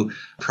you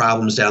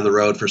problems down the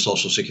road for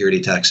Social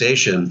Security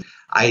taxation.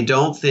 I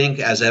don't think,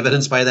 as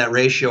evidenced by that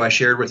ratio I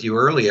shared with you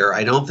earlier,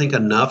 I don't think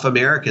enough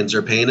Americans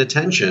are paying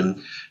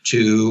attention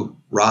to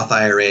Roth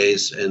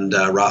IRAs and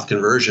Roth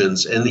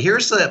conversions. And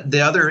here's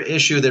the other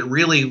issue that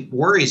really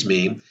worries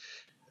me.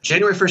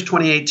 January 1st,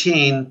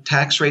 2018,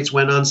 tax rates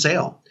went on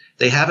sale.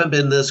 They haven't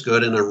been this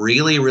good in a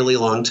really, really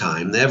long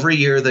time. Every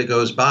year that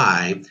goes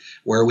by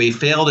where we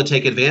fail to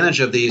take advantage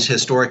of these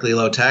historically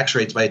low tax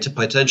rates by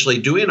potentially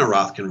doing a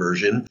Roth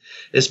conversion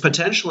is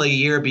potentially a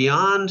year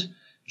beyond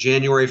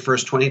January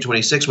 1st,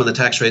 2026, when the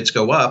tax rates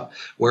go up,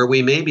 where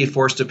we may be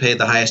forced to pay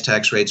the highest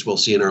tax rates we'll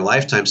see in our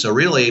lifetime. So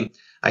really,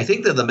 I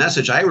think that the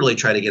message I really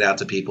try to get out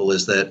to people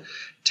is that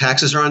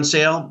taxes are on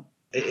sale.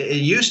 It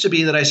used to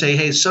be that I say,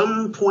 hey,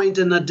 some point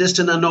in the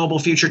distant, unknowable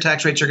future,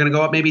 tax rates are going to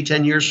go up maybe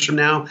 10 years from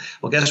now.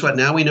 Well, guess what?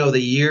 Now we know the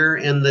year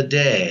and the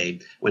day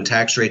when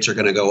tax rates are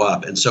going to go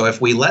up. And so if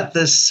we let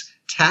this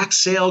tax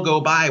sale go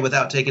by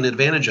without taking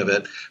advantage of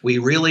it, we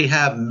really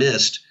have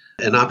missed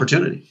an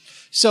opportunity.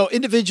 So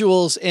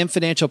individuals and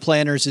financial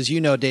planners, as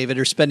you know, David,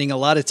 are spending a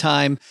lot of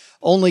time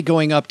only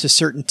going up to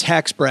certain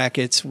tax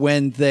brackets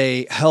when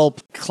they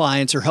help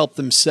clients or help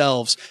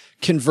themselves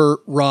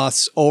convert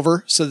Roths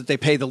over so that they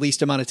pay the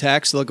least amount of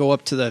tax. So they'll go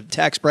up to the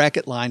tax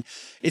bracket line.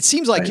 It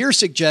seems like you're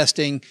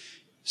suggesting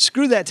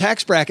screw that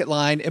tax bracket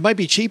line. It might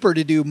be cheaper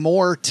to do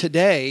more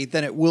today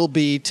than it will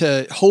be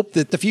to hope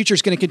that the future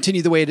is going to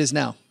continue the way it is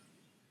now.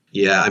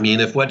 Yeah, I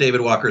mean, if what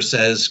David Walker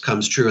says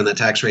comes true and the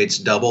tax rates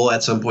double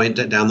at some point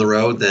down the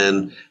road,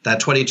 then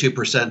that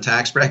 22%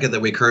 tax bracket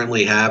that we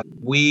currently have,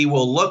 we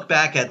will look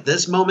back at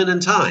this moment in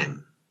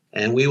time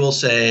and we will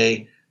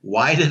say,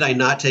 why did I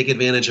not take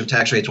advantage of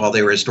tax rates while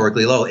they were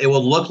historically low? It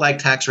will look like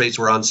tax rates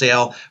were on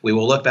sale. We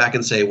will look back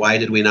and say, why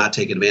did we not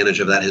take advantage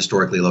of that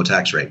historically low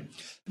tax rate?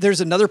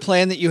 There's another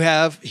plan that you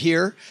have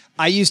here.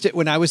 I used it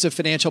when I was a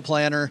financial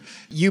planner.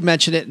 You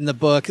mentioned it in the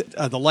book,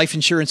 the life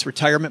insurance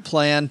retirement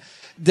plan.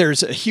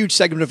 There's a huge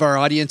segment of our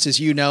audience, as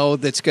you know,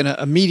 that's going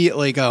to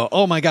immediately go,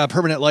 oh my God,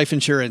 permanent life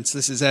insurance.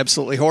 This is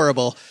absolutely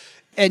horrible.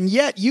 And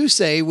yet you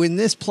say when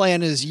this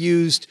plan is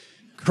used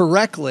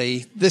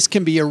correctly, this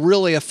can be a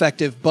really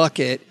effective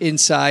bucket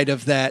inside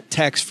of that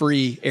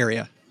tax-free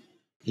area.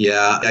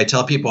 Yeah, I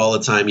tell people all the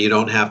time, you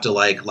don't have to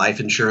like life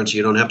insurance.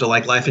 You don't have to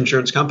like life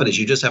insurance companies.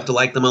 You just have to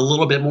like them a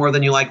little bit more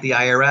than you like the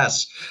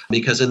IRS,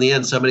 because in the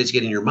end, somebody's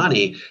getting your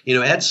money. You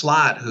know, Ed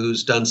Slott,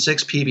 who's done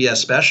 6 PBS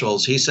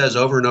specials, he says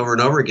over and over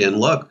and over again,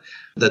 look,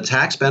 the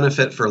tax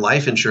benefit for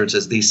life insurance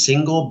is the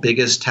single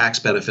biggest tax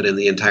benefit in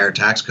the entire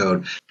tax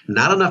code.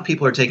 Not enough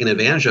people are taking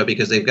advantage of it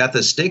because they've got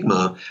this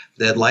stigma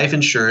that life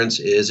insurance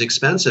is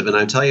expensive. And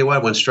I tell you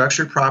what, when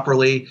structured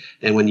properly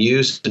and when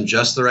used in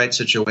just the right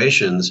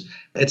situations,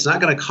 it's not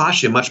going to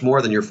cost you much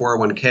more than your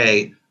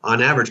 401k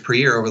on average per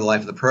year over the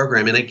life of the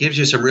program. And it gives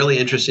you some really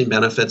interesting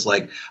benefits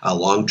like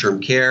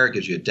long-term care, it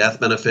gives you a death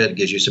benefit, it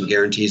gives you some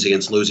guarantees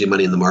against losing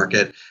money in the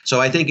market.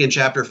 So I think in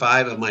chapter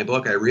 5 of my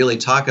book, I really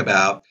talk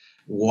about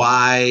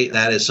why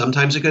that is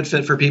sometimes a good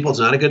fit for people. It's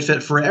not a good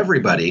fit for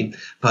everybody,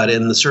 but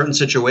in the certain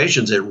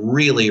situations, it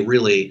really,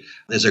 really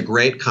is a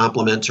great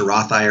complement to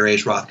Roth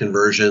IRAs, Roth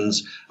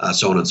conversions,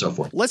 so on and so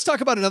forth. Let's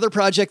talk about another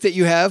project that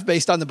you have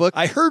based on the book.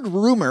 I heard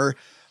rumor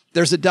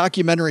there's a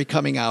documentary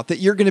coming out that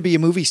you're going to be a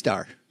movie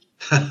star.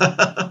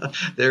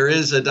 There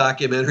is a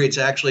documentary. It's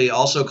actually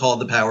also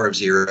called The Power of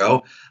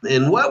Zero.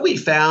 And what we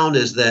found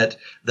is that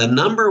the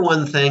number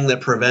one thing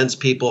that prevents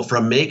people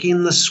from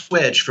making the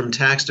switch from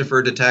tax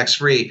deferred to tax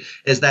free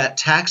is that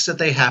tax that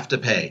they have to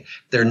pay.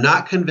 They're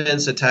not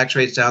convinced that tax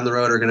rates down the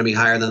road are going to be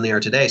higher than they are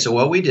today. So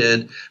what we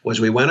did was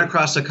we went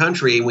across the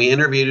country and we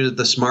interviewed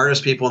the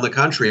smartest people in the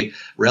country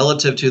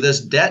relative to this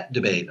debt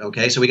debate.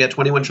 Okay, so we got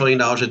 $21 trillion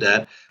of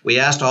debt. We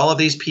asked all of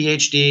these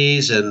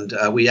PhDs,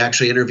 and we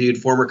actually interviewed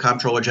former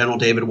Comptroller General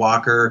David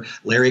Walker,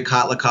 Larry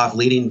Kotlikoff,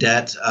 leading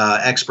debt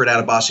expert out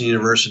of Boston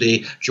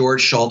University,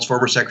 George Shultz,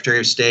 former Secretary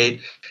of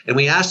State. And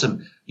we asked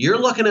them, you're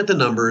looking at the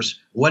numbers,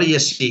 what do you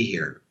see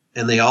here?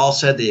 And they all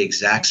said the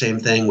exact same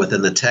thing.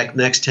 Within the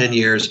next 10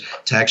 years,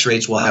 tax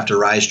rates will have to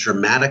rise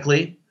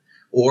dramatically,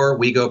 or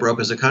we go broke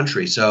as a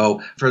country.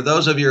 So for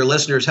those of your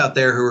listeners out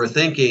there who are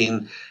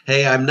thinking,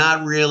 hey, I'm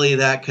not really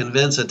that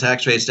convinced that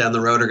tax rates down the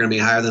road are going to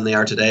be higher than they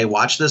are today,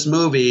 watch this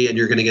movie and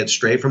you're going to get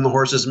straight from the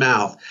horse's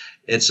mouth.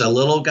 It's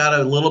got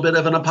a little bit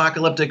of an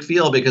apocalyptic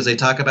feel because they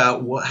talk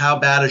about how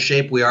bad a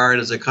shape we are in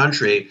as a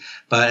country.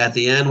 But at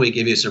the end, we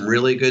give you some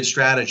really good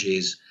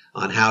strategies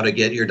on how to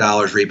get your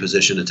dollars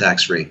repositioned to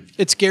tax-free.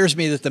 It scares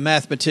me that the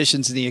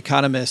mathematicians and the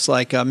economists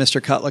like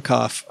Mr.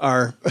 Kotlikoff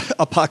are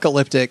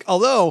apocalyptic.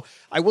 Although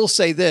I will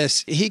say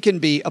this, he can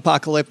be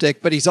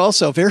apocalyptic, but he's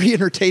also very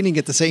entertaining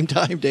at the same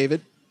time,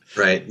 David.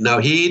 Right. No,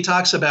 he's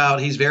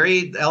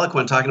very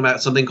eloquent talking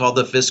about something called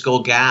the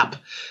fiscal gap.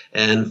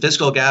 And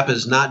fiscal gap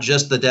is not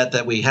just the debt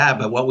that we have,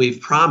 but what we've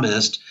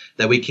promised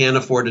that we can't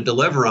afford to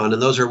deliver on.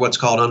 And those are what's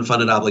called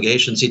unfunded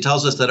obligations. He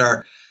tells us that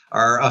our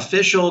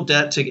official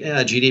debt to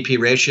GDP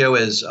ratio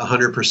is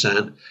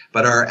 100%,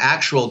 but our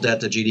actual debt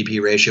to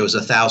GDP ratio is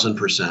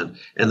 1,000%.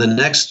 And the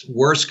next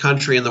worst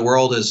country in the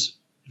world is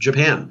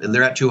Japan, and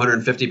they're at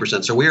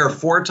 250%. So we are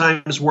 4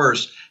 times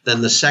worse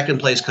than the second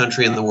place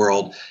country in the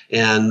world.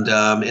 And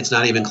it's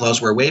not even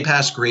close. We're way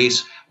past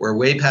Greece. We're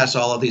way past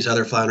all of these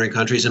other floundering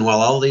countries. And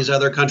while all of these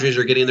other countries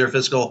are getting their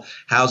fiscal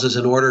houses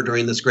in order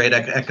during this great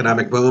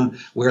economic boom,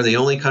 we're the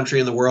only country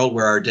in the world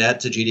where our debt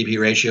to GDP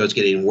ratio is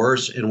getting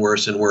worse and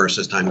worse and worse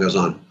as time goes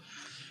on.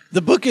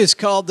 The book is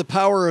called The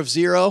Power of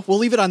Zero. We'll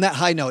leave it on that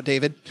high note,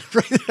 David.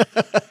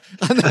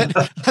 on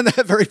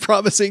that very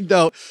promising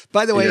note.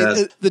 By the way,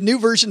 yes. The new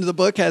version of the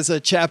book has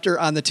a chapter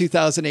on the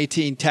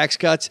 2018 tax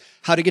cuts,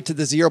 how to get to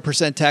the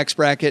 0% tax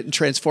bracket and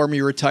transform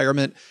your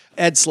retirement.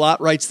 Ed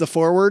Slott writes the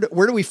foreword.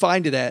 Where do we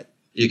find it at?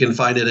 You can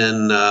find it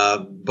in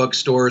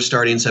bookstores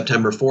starting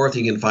September 4th.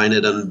 You can find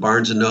it on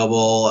Barnes &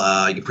 Noble.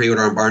 You can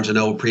pre-order on Barnes &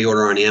 Noble,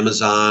 pre-order on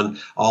Amazon.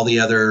 All the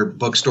other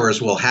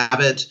bookstores will have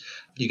it.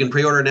 You can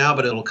pre-order now,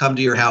 but it'll come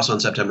to your house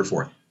on September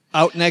 4th.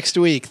 Out next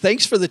week.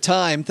 Thanks for the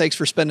time. Thanks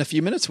for spending a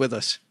few minutes with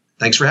us.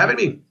 Thanks for having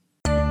me.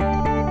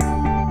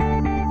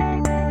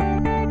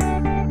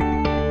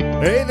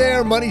 Hey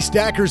there, Money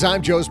Stackers.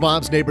 I'm Joe's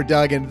mom's neighbor,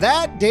 Doug, and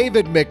that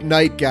David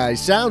McKnight guy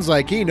sounds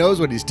like he knows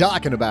what he's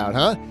talking about,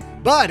 huh?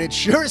 But it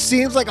sure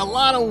seems like a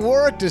lot of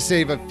work to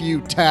save a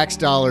few tax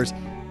dollars.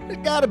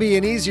 There's gotta be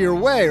an easier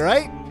way,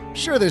 right?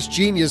 Sure, this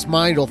genius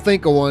mind will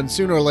think of one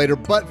sooner or later,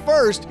 but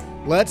first,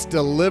 let's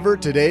deliver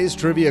today's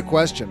trivia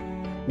question.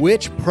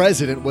 Which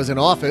president was in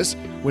office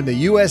when the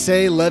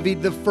USA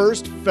levied the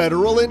first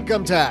federal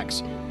income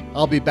tax?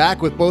 I'll be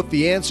back with both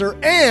the answer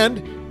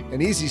and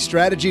an easy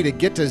strategy to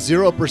get to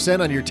 0%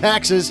 on your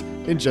taxes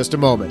in just a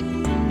moment.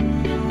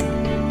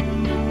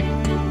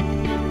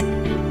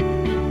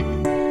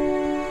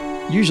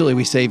 Usually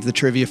we save the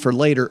trivia for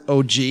later,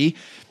 OG,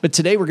 but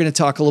today we're going to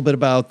talk a little bit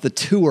about the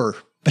tour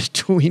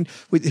between,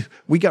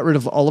 we got rid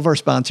of all of our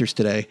sponsors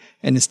today,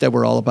 and instead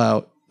we're all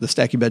about the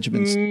Stacking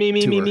Benjamins tour.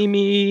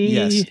 Me.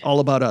 Yes, all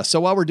about us. So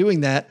while we're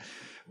doing that,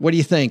 what do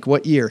you think?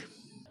 What year?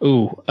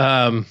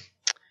 So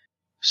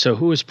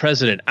who was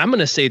president? I'm going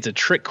to say it's a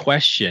trick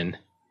question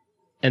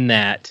and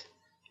that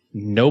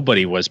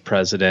nobody was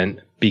president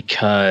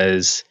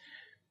because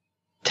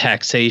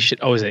taxation.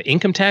 Oh, is it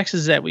income taxes?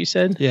 Is that what you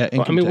said? Yeah.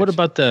 What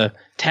about the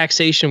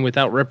taxation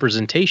without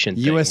representation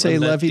thing? USA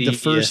levied the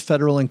first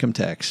federal income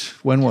tax.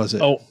 When was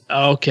it? Oh,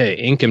 okay.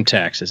 Income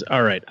taxes.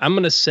 All right. I'm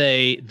going to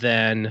say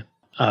then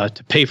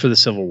to pay for the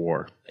Civil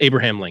War,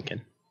 Abraham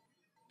Lincoln.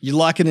 You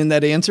locking in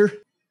that answer?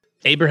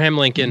 Abraham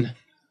Lincoln,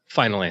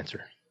 final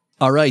answer.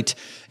 All right.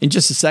 In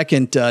just a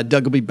second,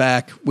 Doug will be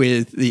back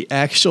with the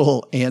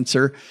actual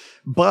answer.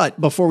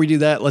 But before we do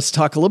that, let's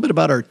talk a little bit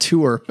about our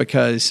tour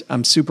because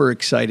I'm super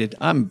excited.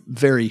 I'm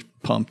very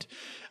pumped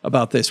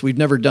about this. We've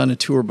never done a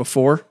tour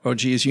before,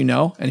 OG, as you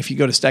know. And if you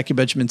go to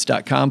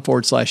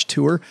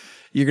stackingbenjamins.com/tour,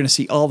 you're going to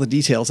see all the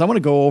details. I want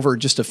to go over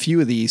just a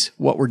few of these,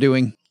 what we're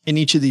doing in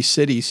each of these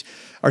cities.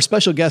 Our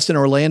special guest in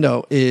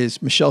Orlando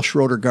is Michelle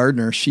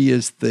Schroeder-Gardner. She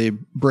is the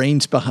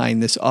brains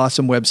behind this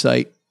awesome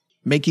website,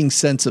 Making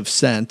Sense of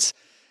Sense.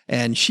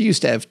 And she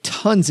used to have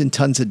tons and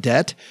tons of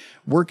debt,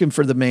 working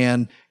for the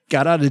man,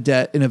 got out of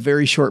debt in a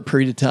very short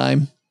period of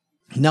time,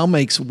 now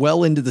makes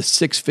well into the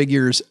six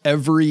figures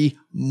every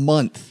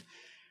month,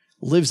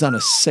 lives on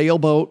a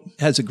sailboat,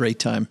 has a great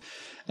time,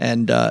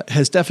 and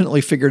has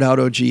definitely figured out,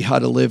 OG, how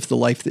to live the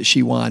life that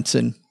she wants.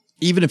 And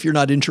even if you're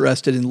not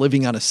interested in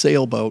living on a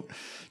sailboat,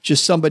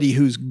 just somebody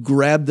who's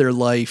grabbed their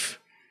life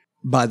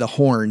by the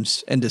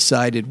horns and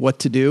decided what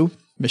to do,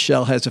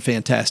 Michelle has a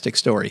fantastic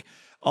story.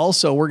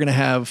 Also, we're going to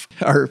have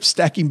our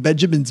Stacking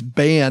Benjamins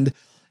band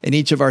in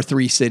each of our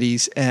three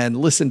cities. And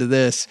listen to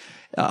this,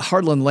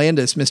 Harlan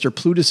Landis, Mr.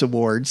 Plutus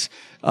Awards,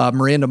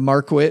 Miranda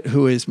Marquardt,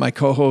 who is my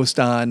co-host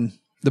on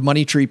the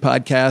Money Tree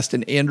podcast,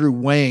 and Andrew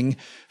Wang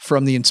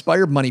from the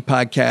Inspired Money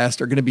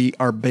podcast are going to be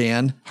our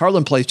band.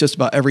 Harlan plays just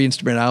about every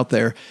instrument out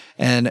there,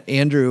 and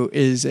Andrew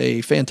is a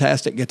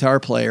fantastic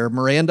guitar player.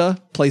 Miranda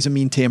plays a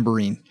mean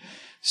tambourine.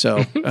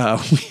 So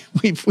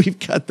we've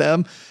got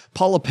them.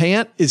 Paula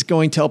Pant is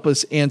going to help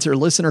us answer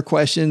listener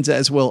questions,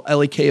 as will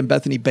Ellie Kay and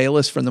Bethany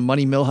Bayless from the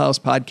Money Millhouse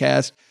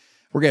podcast.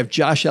 We're going to have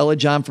Josh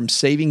Ellijon from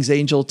Savings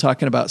Angel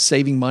talking about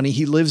saving money.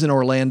 He lives in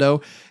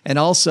Orlando. And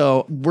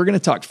also, we're going to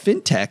talk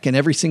fintech in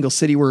every single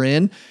city we're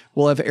in.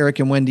 We'll have Eric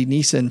and Wendy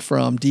Neeson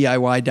from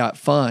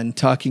DIY.fun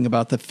talking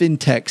about the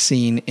fintech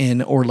scene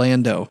in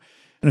Orlando.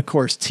 And of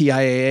course,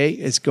 TIAA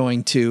is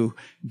going to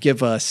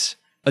give us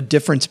a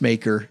difference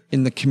maker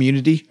in the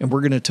community. And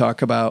we're going to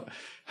talk about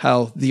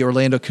how the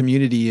Orlando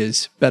community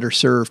is better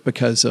served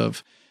because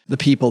of the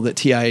people that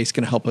TIA is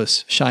going to help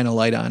us shine a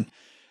light on.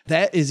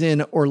 That is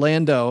in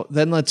Orlando.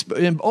 Then by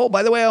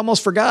the way, I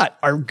almost forgot.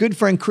 Our good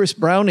friend Chris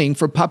Browning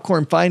from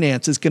Popcorn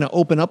Finance is going to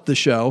open up the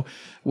show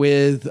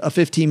with a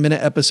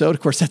 15-minute episode.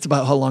 Of course, that's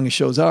about how long his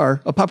shows are,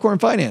 of Popcorn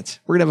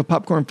Finance. We're going to have a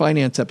Popcorn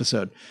Finance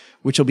episode,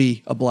 which will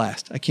be a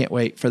blast. I can't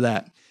wait for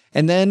that.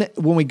 And then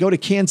when we go to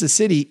Kansas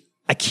City,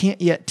 I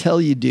can't yet tell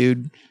you,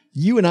 dude.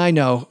 You and I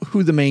know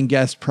who the main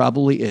guest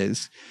probably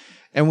is.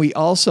 And we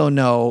also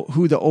know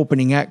who the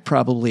opening act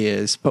probably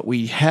is, but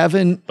we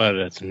haven't. But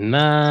it's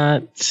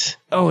not.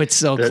 Oh, it's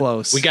so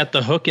close. We got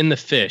the hook in the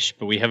fish,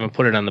 but we haven't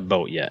put it on the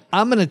boat yet.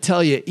 I'm going to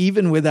tell you,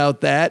 even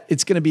without that,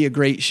 it's going to be a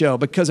great show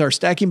because our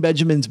Stacking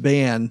Benjamins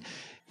band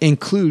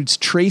includes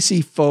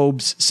Tracy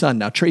Phobes' son.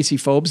 Now, Tracy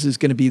Phobes is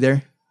going to be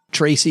there.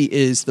 Tracy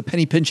is the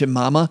penny pinching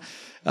mama.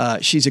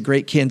 She's a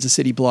great Kansas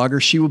City blogger.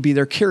 She will be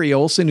there. Carrie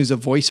Olson, who's a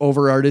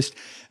voiceover artist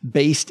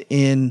based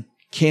in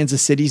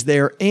Kansas City's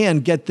there.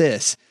 And get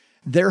this,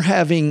 they're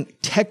having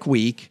Tech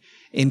Week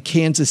in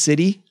Kansas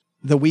City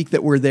the week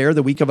that we're there,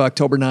 the week of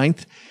October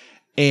 9th.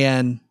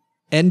 And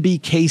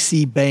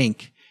NBKC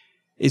Bank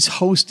is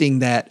hosting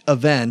that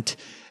event.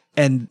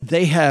 And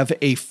they have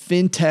a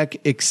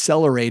fintech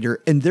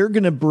accelerator. And they're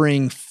going to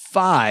bring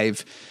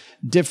 5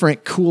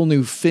 different cool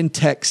new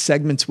fintech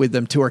segments with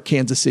them to our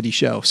Kansas City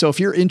show. So if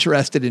you're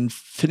interested in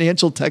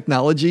financial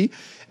technology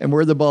and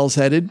where the ball's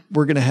headed,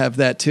 we're going to have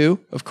that too.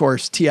 Of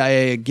course,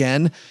 TIA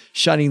again,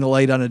 shining the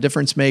light on a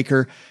difference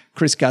maker.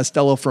 Chris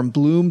Costello from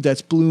Bloom.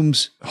 That's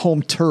Bloom's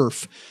home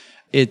turf.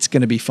 It's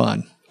going to be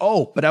fun.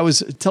 Oh, but I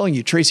was telling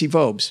you, Tracy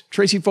Phobes'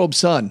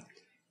 son,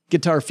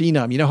 guitar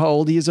phenom. You know how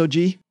old he is, OG?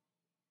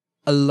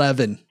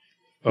 11.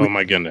 Oh,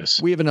 my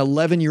goodness. We have an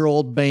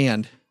 11-year-old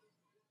band.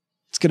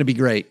 It's going to be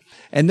great.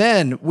 And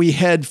then we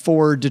head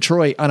for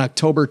Detroit on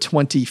October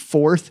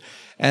 24th.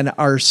 And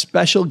our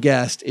special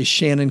guest is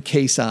Shannon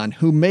Cason,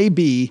 who may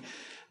be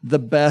the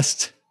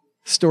best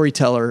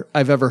storyteller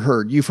I've ever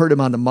heard. You've heard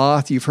him on The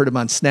Moth. You've heard him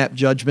on Snap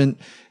Judgment.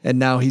 And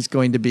now he's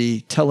going to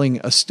be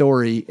telling a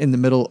story in the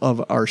middle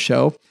of our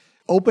show.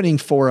 Opening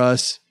for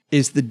us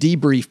is the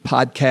Debrief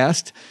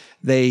podcast.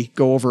 They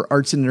go over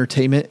arts and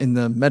entertainment in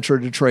the Metro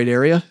Detroit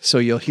area. So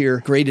you'll hear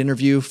a great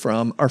interview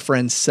from our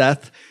friend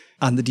Seth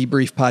on the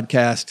Debrief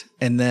podcast,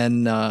 and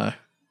then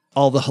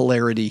all the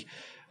hilarity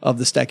of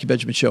the Stacking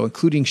Benjamin Show,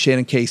 including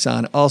Shannon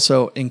Cason,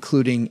 also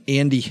including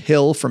Andy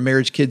Hill from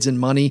Marriage, Kids, and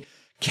Money,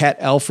 Kat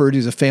Alford,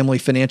 who's a family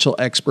financial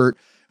expert,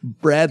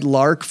 Brad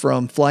Lark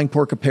from Flying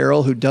Pork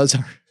Apparel, who does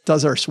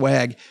our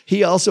swag.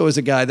 He also is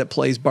a guy that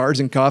plays bars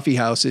and coffee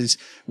houses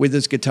with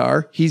his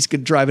guitar. He's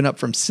driving up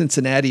from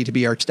Cincinnati to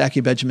be our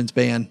Stacking Benjamins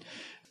band.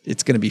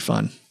 It's going to be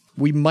fun.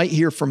 We might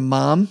hear from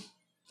Mom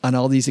on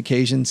all these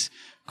occasions.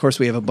 Of course,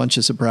 we have a bunch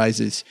of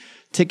surprises.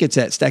 Tickets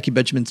at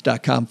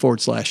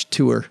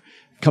stackingbenjamins.com/tour.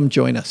 Come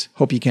join us.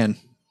 Hope you can.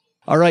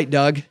 All right,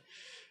 Doug,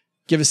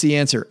 give us the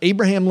answer.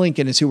 Abraham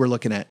Lincoln is who we're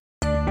looking at.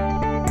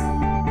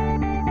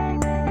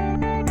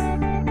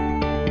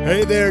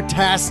 Hey there,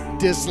 task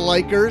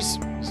dislikers.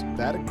 Is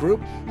that a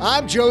group?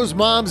 I'm Joe's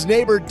mom's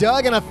neighbor,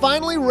 Doug, and I'm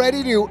finally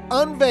ready to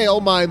unveil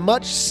my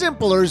much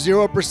simpler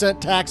 0%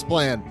 tax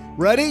plan.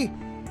 Ready?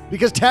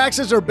 Because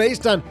taxes are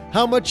based on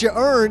how much you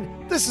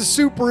earn. This is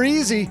super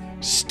easy.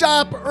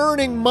 Stop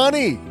earning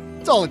money.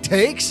 That's all it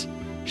takes.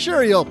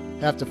 Sure, you'll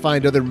have to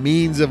find other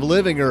means of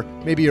living or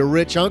maybe a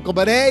rich uncle,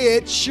 but hey,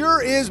 it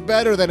sure is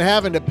better than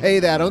having to pay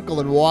that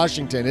uncle in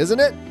Washington, isn't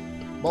it?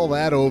 Mull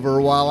that over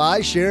while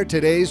I share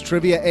today's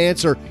trivia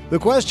answer. The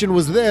question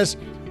was this: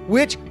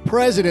 which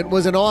president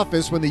was in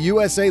office when the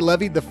USA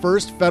levied the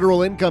first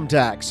federal income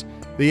tax?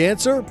 The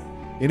answer?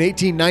 In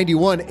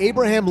 1891,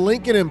 Abraham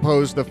Lincoln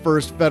imposed the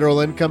first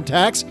federal income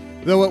tax,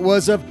 though it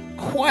was of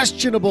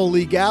questionable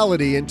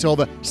legality until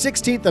the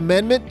 16th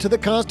Amendment to the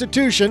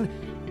Constitution.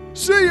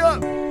 See ya!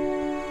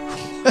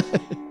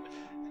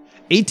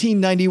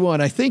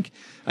 1891. I think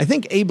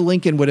Abe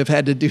Lincoln would have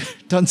had to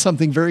done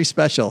something very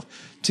special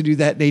to do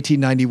that in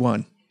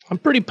 1891. I'm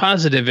pretty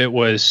positive it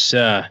was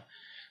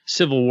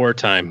Civil War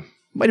time.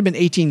 Might have been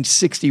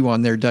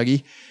 1861 there,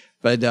 Dougie.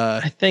 But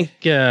I think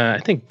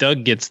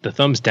Doug gets the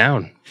thumbs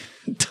down.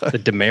 The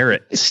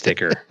demerit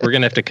sticker. We're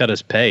gonna have to cut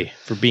his pay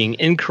for being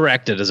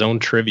incorrect at his own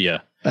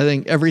trivia. I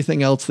think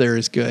everything else there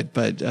is good,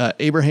 but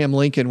Abraham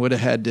Lincoln would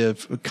have had to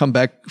come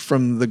back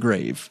from the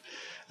grave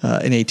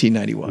in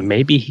 1891.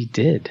 Maybe he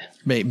did.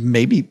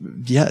 Maybe,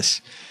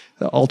 yes.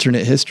 The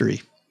alternate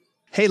history.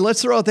 Hey,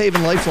 let's throw out the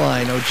Haven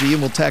Lifeline, OG,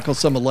 and we'll tackle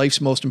some of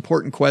life's most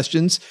important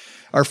questions.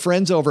 Our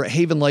friends over at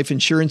Haven Life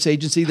Insurance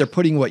Agency, they're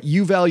putting what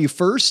you value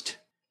first?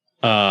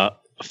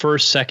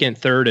 First, second,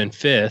 third, and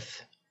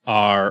fifth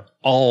are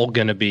all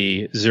going to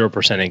be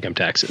 0% income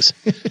taxes.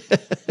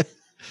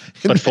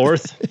 But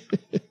fourth,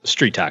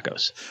 street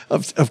tacos.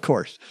 Of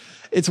course.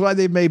 It's why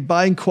they've made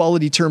buying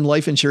quality term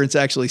life insurance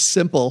actually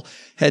simple.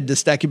 Head to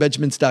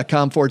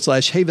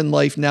stackingbenjamins.com/Haven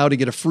Life now to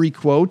get a free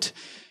quote.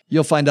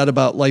 You'll find out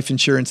about life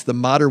insurance the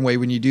modern way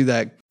when you do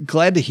that.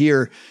 Glad to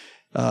hear,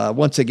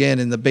 once again,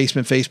 in the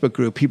Basement Facebook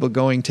group, people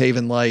going to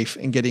Haven Life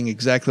and getting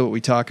exactly what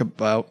we talk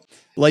about.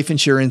 Life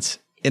insurance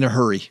in a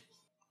hurry.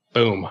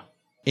 Boom.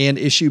 And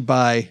issued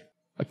by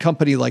a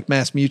company like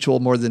Mass Mutual,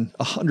 more than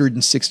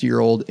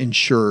 160-year-old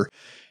insurer.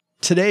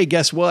 Today,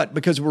 guess what?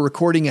 Because we're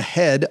recording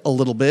ahead a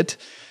little bit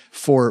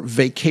for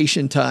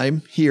vacation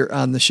time here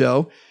on the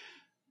show,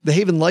 the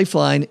Haven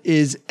Lifeline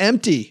is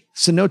empty.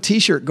 So no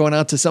t-shirt going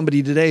out to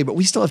somebody today, but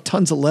we still have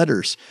tons of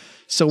letters.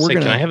 So we're going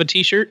to... Can I have a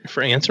t-shirt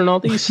for answering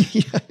all these?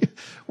 Yeah,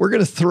 we're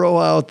going to throw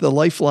out the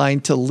Lifeline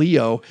to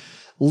Leo.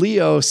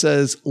 Leo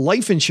says,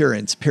 life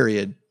insurance,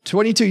 period.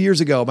 22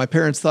 years ago, my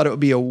parents thought it would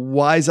be a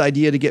wise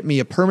idea to get me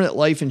a permanent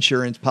life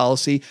insurance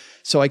policy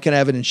so I can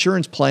have an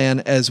insurance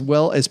plan as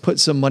well as put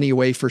some money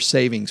away for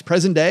savings.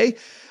 Present day,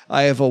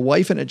 I have a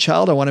wife and a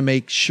child I want to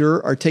make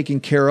sure are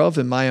taken care of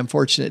in my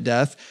unfortunate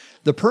death.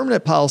 The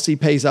permanent policy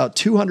pays out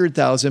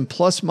 $200,000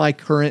 plus my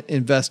current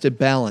invested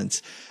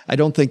balance. I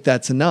don't think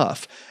that's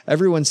enough.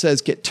 Everyone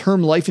says get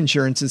term life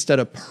insurance instead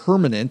of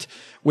permanent.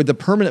 With the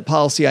permanent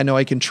policy, I know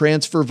I can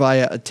transfer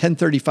via a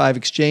 1035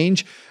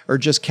 exchange or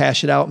just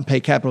cash it out and pay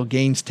capital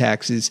gains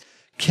taxes.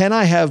 Can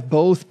I have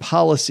both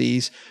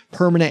policies,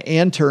 permanent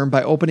and term,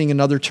 by opening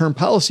another term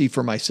policy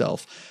for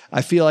myself?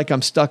 I feel like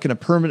I'm stuck in a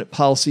permanent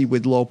policy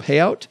with low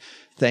payout.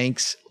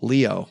 Thanks,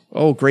 Leo.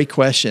 Oh, great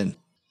question.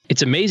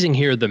 It's amazing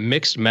here the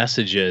mixed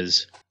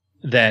messages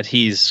that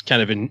he's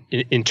kind of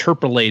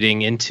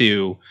interpolating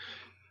into,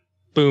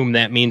 boom,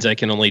 that means I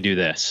can only do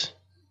this.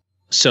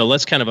 So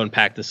let's kind of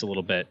unpack this a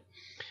little bit.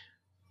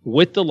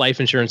 With the life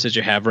insurance that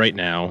you have right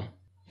now,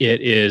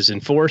 it is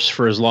in force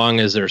for as long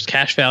as there's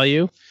cash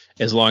value,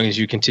 as long as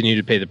you continue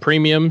to pay the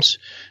premiums.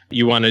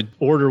 You want to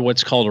order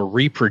what's called a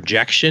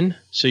reprojection,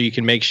 so you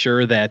can make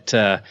sure that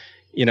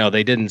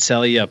They didn't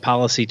sell you a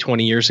policy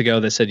 20 years ago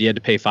that said you had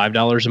to pay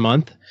 $5 a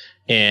month.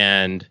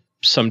 And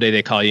someday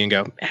they call you and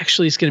go,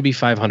 actually, it's going to be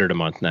 $500 a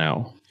month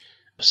now.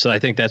 So I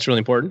think that's really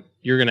important.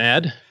 You're going to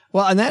add?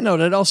 Well, on that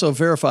note, I'd also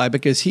verify,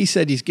 because he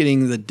said he's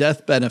getting the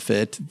death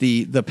benefit,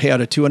 the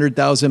payout of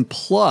 $200,000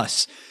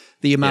 plus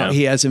the amount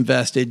he has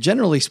invested.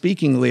 Generally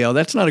speaking, Leo,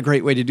 that's not a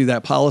great way to do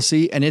that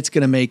policy, and it's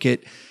going to make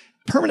it.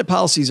 Permanent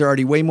policies are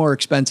already way more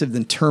expensive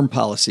than term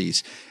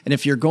policies. And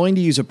if you're going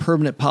to use a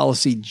permanent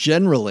policy,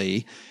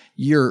 generally,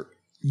 you're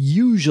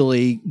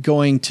usually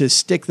going to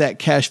stick that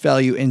cash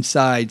value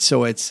inside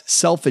so it's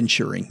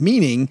self-insuring,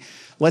 meaning,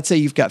 let's say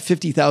you've got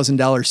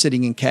 $50,000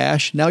 sitting in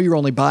cash. Now you're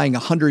only buying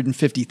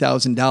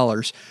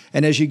 $150,000.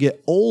 And as you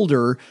get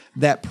older,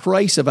 that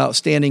price of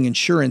outstanding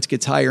insurance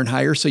gets higher and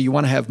higher. So you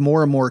want to have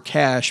more and more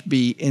cash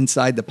be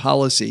inside the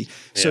policy. Yeah.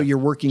 So you're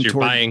working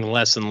toward buying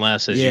less and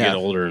less as you get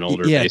older and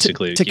older,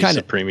 basically, to kind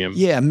of premium.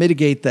 Yeah,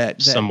 mitigate that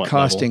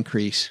cost level.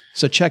 Increase.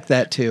 So check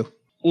that too.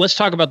 Let's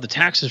talk about the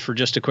taxes for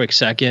just a quick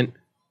second.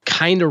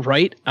 Kind of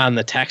right on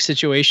the tax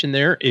situation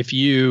there. If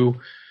you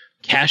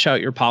cash out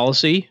your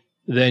policy,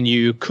 then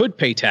you could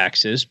pay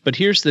taxes. But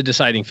here's the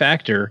deciding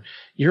factor.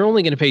 You're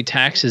only going to pay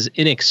taxes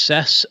in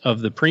excess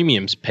of the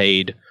premiums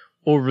paid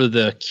over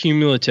the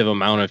cumulative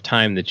amount of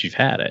time that you've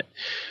had it.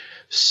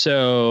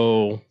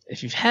 So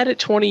if you've had it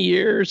 20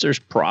 years, there's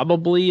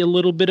probably a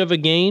little bit of a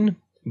gain,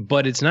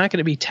 but it's not going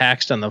to be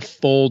taxed on the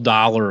full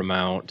dollar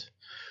amount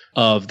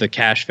of the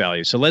cash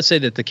value. So let's say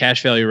that the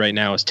cash value right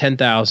now is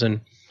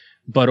 $10,000.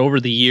 But over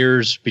the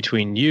years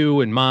between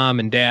you and mom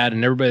and dad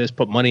and everybody that's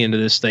put money into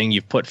this thing,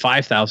 you've put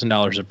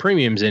 $5,000 of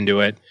premiums into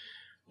it.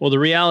 Well, the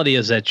reality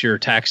is that your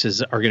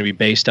taxes are going to be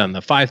based on the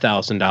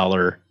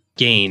 $5,000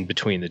 gain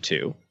between the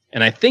two.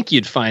 And I think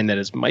you'd find that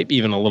it might be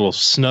even a little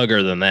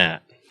snugger than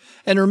that.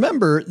 And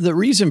remember, the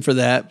reason for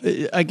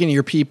that, I can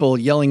hear people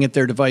yelling at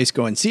their device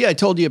going, see, I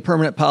told you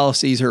permanent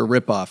policies are a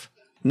ripoff.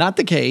 Not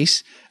the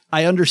case.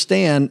 I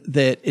understand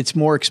that it's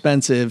more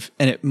expensive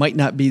and it might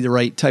not be the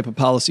right type of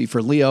policy for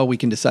Leo. We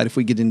can decide if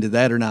we get into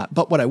that or not.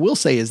 But what I will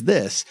say is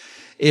this.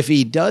 If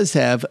he does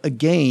have a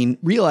gain,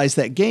 realize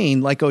that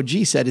gain, like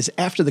OG said, is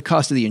after the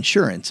cost of the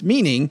insurance,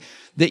 meaning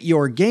that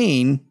your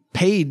gain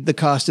paid the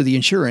cost of the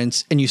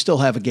insurance and you still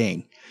have a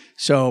gain.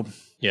 So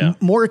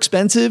more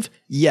expensive?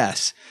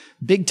 Yes.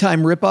 Big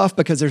time ripoff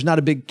because there's not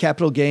a big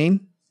capital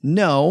gain?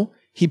 No.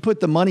 He put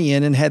the money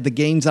in and had the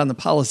gains on the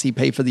policy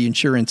pay for the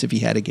insurance if he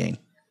had a gain.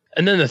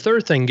 And then the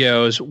third thing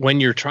goes, when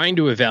you're trying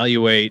to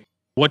evaluate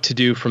what to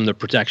do from the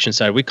protection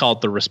side, we call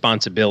it the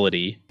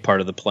responsibility part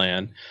of the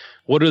plan.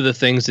 What are the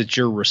things that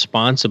you're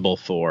responsible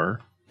for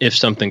if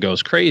something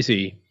goes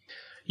crazy?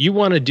 You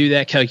want to do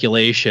that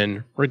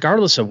calculation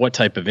regardless of what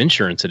type of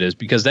insurance it is,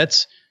 because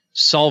that's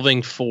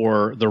solving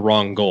for the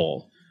wrong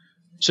goal.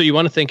 So you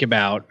want to think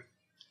about,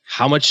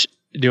 how much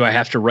do I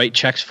have to write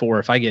checks for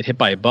if I get hit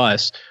by a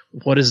bus?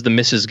 What is the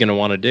missus going to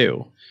want to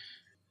do?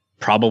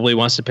 Probably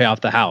wants to pay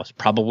off the house,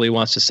 probably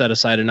wants to set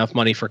aside enough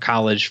money for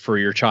college for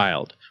your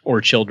child or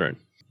children.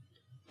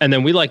 And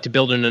then we like to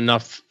build in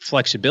enough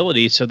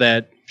flexibility so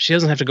that she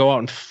doesn't have to go out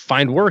and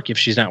find work if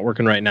she's not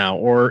working right now.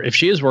 Or if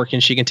she is working,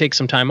 she can take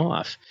some time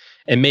off.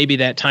 And maybe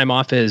that time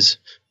off is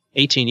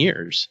 18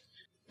 years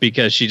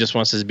because she just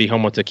wants to be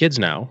home with the kids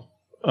now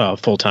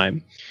full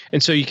time.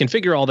 And so you can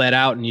figure all that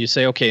out and you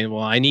say, okay,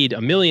 well, I need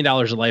 $1 million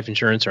of life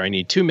insurance, or I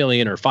need $2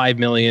 million or $5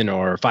 million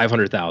or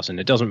 $500,000.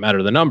 It doesn't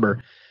matter the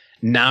number.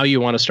 Now you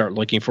want to start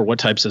looking for what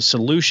types of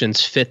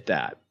solutions fit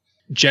that.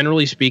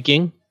 Generally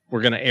speaking,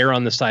 we're going to err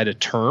on the side of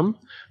term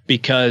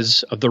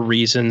because of the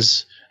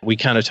reasons we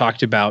kind of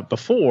talked about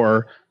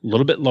before, a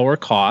little bit lower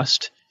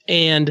cost.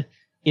 And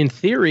in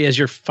theory, as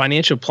your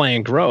financial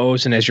plan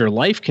grows and as your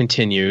life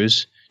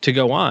continues to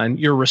go on,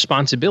 your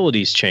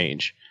responsibilities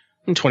change.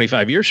 And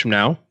 25 years from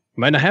now,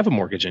 you might not have a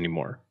mortgage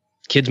anymore.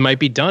 Kids might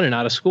be done and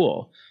out of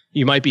school.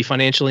 You might be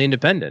financially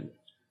independent.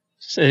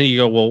 And you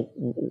go, well,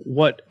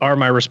 what are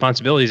my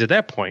responsibilities at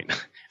that point?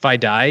 If I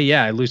die,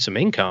 I lose some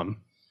income,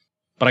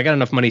 but I got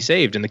enough money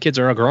saved and the kids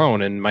are all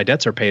grown and my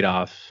debts are paid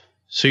off.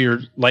 So your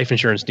life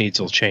insurance needs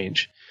will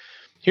change.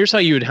 Here's how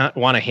you would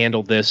want to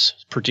handle this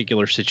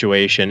particular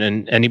situation.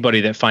 And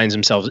anybody that finds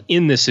themselves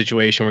in this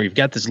situation where you've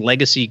got this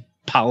legacy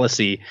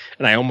policy,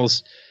 and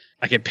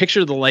I can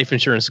picture the life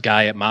insurance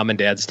guy at mom and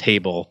dad's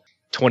table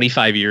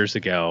 25 years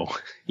ago.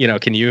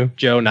 Can you,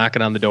 Joe,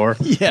 knocking on the door?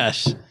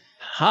 Yes.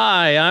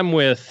 Hi, I'm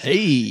with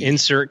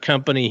insert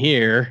company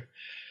here.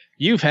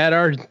 You've had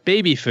our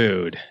baby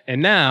food,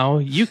 and now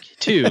you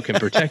too can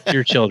protect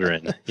your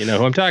children. You know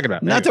who I'm talking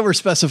about. Not that we're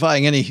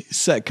specifying any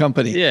set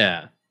company.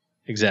 Yeah,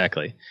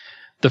 exactly.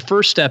 The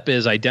first step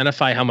is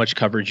identify how much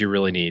coverage you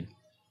really need.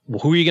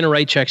 Who are you going to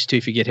write checks to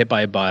if you get hit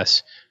by a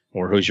bus,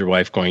 or who's your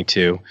wife going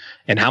to?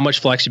 And how much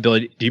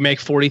flexibility? Do you make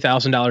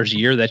 $40,000 a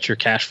year? That's your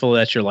cash flow.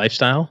 That's your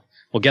lifestyle.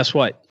 Well, guess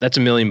what? That's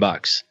 $1 million.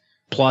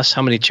 Plus,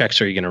 how many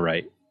checks are you going to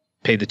write?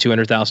 Pay the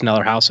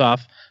 $200,000 house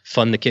off,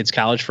 fund the kids'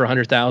 college for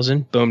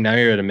 $100,000. Boom, now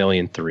you're at $1.3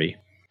 million.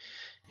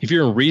 If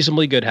you're in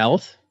reasonably good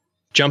health,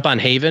 Jump on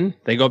Haven.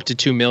 They go up to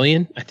 2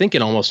 million, I think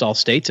in almost all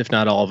states, if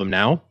not all of them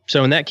now.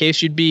 So in that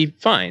case, you'd be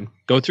fine.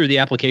 Go through the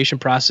application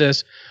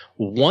process.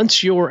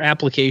 Once your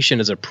application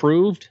is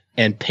approved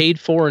and paid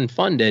for and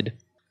funded,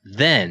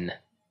 then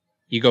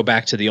you go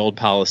back to the old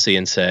policy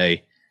and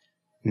say,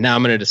 now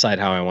I'm going to decide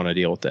how I want to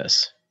deal with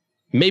this.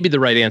 Maybe the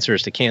right answer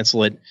is to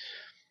cancel it.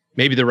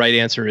 Maybe the right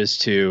answer is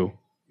to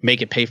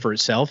make it pay for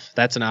itself.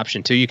 That's an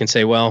option too. You can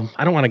say, well,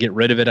 I don't want to get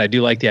rid of it. I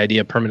do like the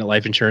idea of permanent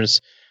life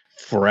insurance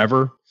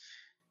forever.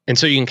 And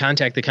so you can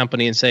contact the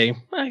company and say,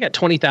 well, I got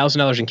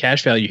 $20,000 in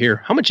cash value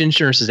here. How much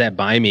insurance does that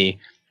buy me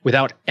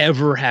without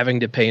ever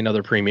having to pay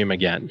another premium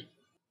again?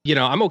 You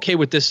know, I'm okay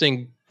with this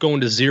thing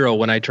going to zero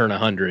when I turn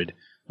 100.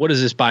 What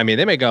does this buy me?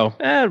 They may go,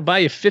 it'll buy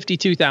you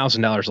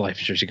 $52,000 life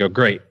insurance. You go,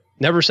 great.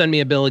 Never send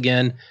me a bill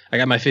again. I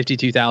got my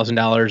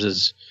 $52,000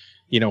 as,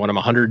 when I'm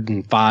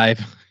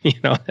 105,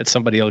 that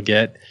somebody will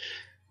get,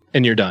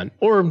 and you're done.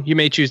 Or you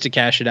may choose to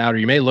cash it out, or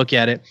you may look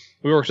at it.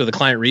 We worked with a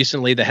client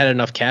recently that had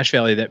enough cash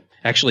value that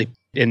actually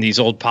in these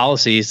old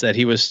policies that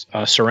he was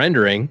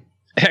surrendering,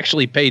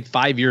 actually paid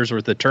 5 years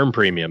worth of term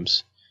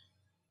premiums.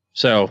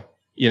 So,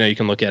 you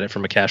can look at it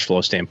from a cash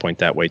flow standpoint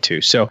that way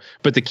too. So,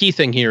 but the key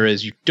thing here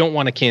is you don't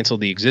want to cancel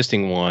the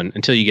existing one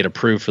until you get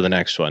approved for the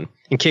next one,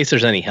 in case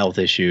there's any health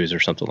issues or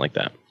something like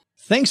that.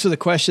 Thanks for the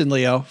question,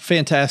 Leo.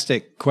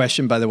 Fantastic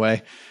question, by the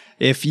way.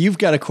 If you've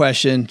got a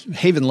question,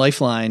 Haven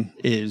Lifeline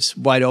is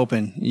wide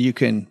open. You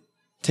can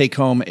take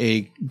home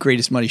a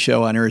Greatest Money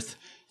Show on Earth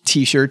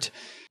t-shirt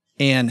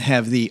and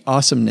have the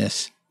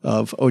awesomeness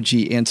of OG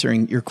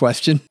answering your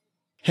question.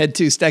 Head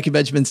to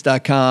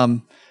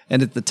stackingbenjamins.com,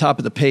 and at the top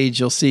of the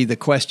page, you'll see the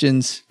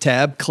questions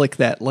tab. Click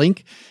that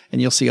link, and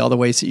you'll see all the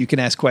ways that you can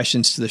ask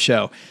questions to the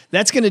show.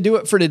 That's going to do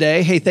it for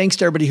today. Hey, thanks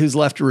to everybody who's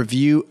left a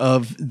review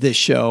of this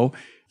show.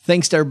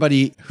 Thanks to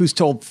everybody who's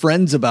told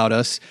friends about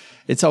us.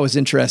 It's always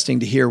interesting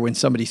to hear when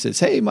somebody says,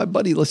 hey, my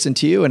buddy listened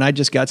to you, and I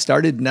just got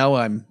started. Now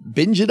I'm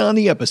binging on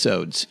the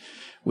episodes,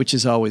 which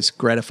is always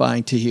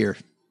gratifying to hear.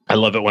 I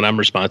love it when I'm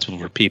responsible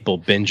for people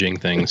binging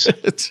things.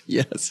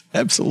 Yes,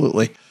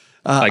 absolutely.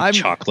 Like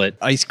chocolate,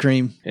 ice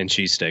cream, and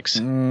cheese sticks.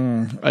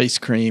 Ice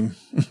cream.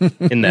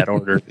 In that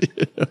order.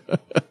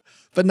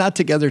 But not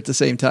together at the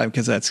same time,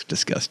 because that's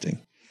disgusting.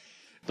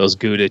 Those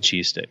Gouda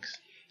cheese sticks.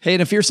 Hey,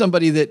 and if you're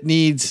somebody that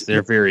needs...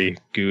 They're very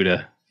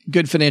Gouda.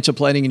 Good financial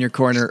planning in your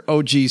corner,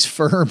 OG's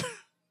firm.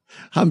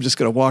 I'm just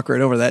going to walk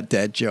right over that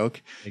dad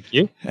joke. Thank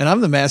you. And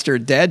I'm the master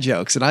of dad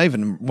jokes, and I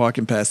even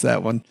walking past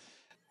that one.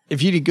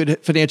 If you need good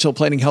financial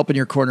planning help in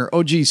your corner,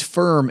 OG's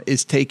firm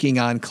is taking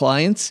on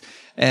clients.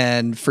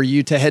 And for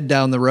you to head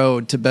down the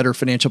road to better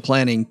financial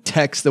planning,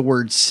 text the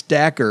word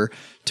STACKER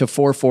to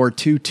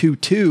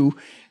 44222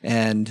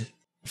 and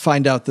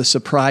find out the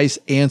surprise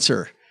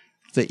answer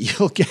that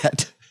you'll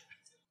get.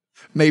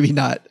 Maybe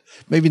not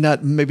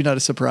a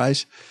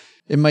surprise.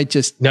 It might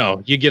just...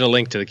 No, you get a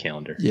link to the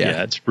calendar.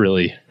 Yeah, it's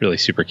really, really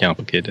super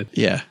complicated.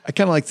 Yeah, I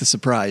kind of like the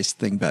surprise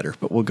thing better,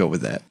 but we'll go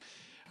with that.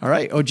 All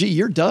right, OG,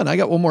 you're done. I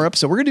got one more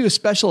episode. We're going to do a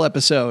special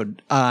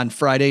episode on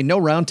Friday. No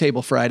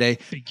Roundtable Friday.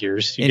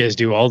 Figures. You guys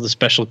do all the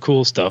special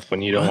cool stuff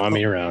when you don't want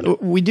me around.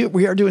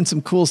 We are doing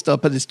some cool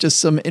stuff, but it's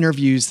just some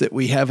interviews that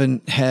we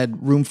haven't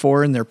had room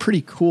for, and they're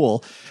pretty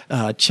cool.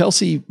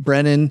 Chelsea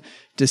Brennan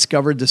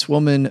discovered this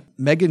woman,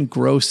 Megan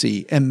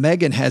Grossi, and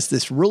Megan has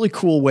this really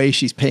cool way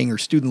she's paying her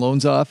student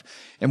loans off.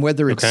 And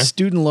whether it's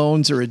student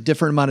loans or a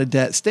different amount of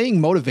debt,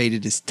 staying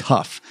motivated is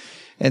tough.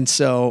 And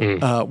so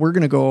we're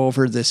going to go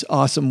over this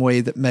awesome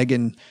way that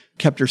Megan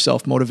kept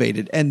herself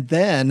motivated. And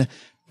then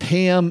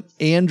Pam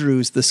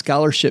Andrews, the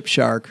scholarship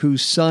shark,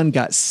 whose son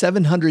got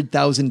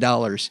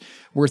 $700,000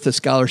 worth of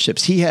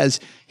scholarships. He has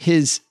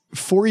his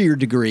 4-year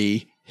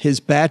degree, his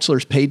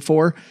bachelor's paid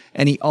for,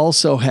 and he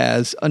also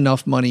has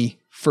enough money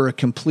for a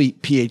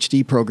complete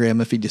PhD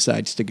program if he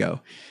decides to go.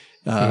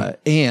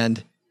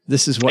 And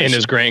this is what... And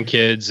his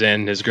grandkids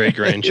and his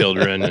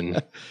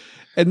great-grandchildren.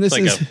 And this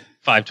is...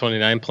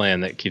 529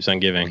 plan that keeps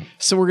on giving.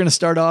 So we're going to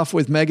start off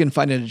with Megan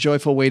finding a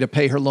joyful way to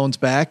pay her loans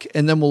back,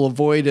 and then we'll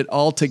avoid it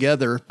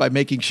altogether by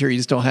making sure you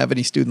just don't have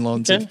any student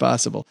loans if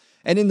possible.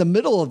 And in the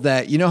middle of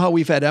that, you know how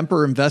we've had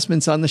Emperor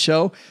Investments on the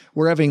show?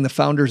 We're having the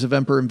founders of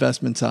Emperor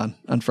Investments on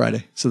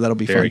Friday, so that'll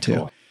be Very fun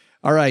cool. too.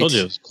 All right. I told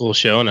you it was a cool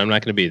show, and I'm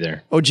not going to be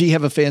there. OG,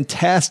 have a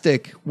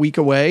fantastic week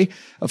away.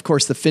 Of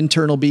course, the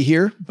FinTurn will be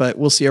here, but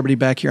we'll see everybody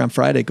back here on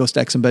Friday. Go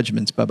stack some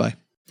Benjamins. Bye-bye.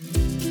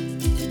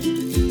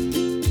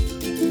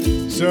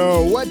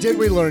 So what did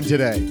we learn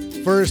today?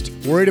 First,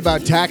 worried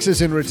about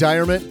taxes in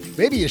retirement?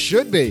 Maybe you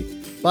should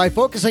be. By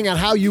focusing on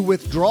how you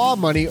withdraw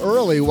money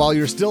early while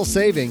you're still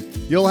saving,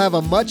 you'll have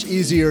a much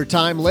easier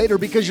time later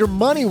because your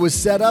money was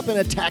set up in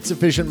a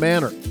tax-efficient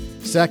manner.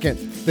 Second,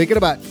 thinking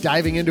about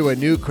diving into a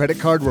new credit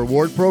card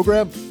reward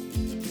program?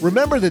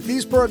 Remember that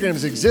these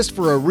programs exist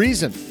for a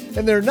reason,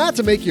 and they're not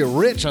to make you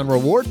rich on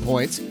reward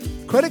points.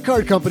 Credit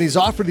card companies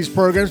offer these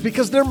programs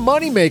because they're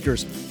money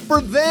makers for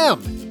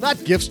them,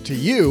 not gifts to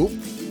you.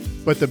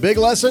 But the big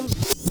lesson?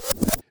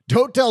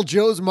 Don't tell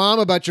Joe's mom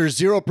about your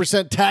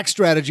 0% tax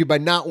strategy by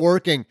not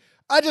working.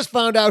 I just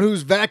found out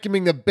who's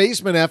vacuuming the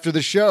basement after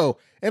the show,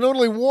 and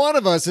only one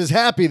of us is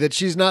happy that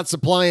she's not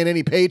supplying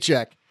any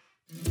paycheck.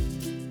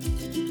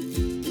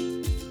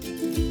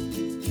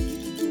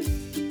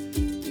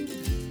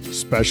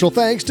 Special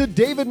thanks to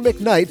David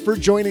McKnight for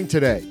joining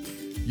today.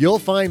 You'll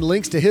find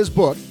links to his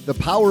book, The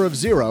Power of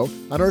Zero,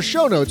 on our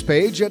show notes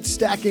page at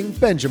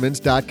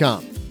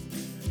stackingbenjamins.com.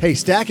 Hey,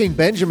 Stacking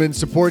Benjamins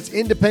supports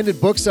independent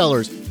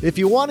booksellers. If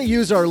you want to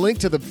use our link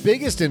to the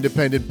biggest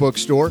independent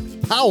bookstore,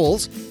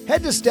 Powell's,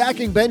 head to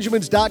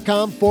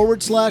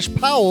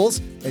stackingbenjamins.com/Powell's,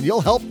 and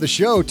you'll help the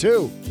show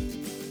too.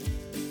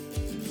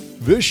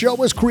 This show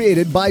was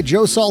created by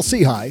Joe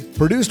Saul-Sehy,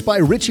 produced by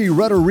Richie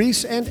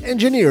Rutter-Reese, and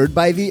engineered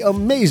by the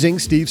amazing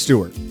Steve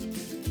Stewart.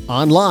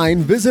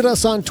 Online, visit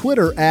us on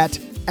Twitter at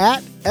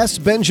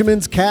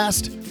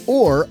 @SBenjaminsCast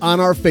or on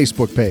our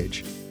Facebook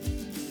page.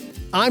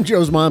 I'm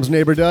Joe's mom's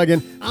neighbor, Doug,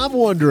 and I'm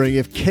wondering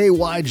if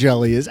KY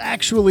jelly is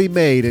actually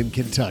made in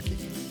Kentucky.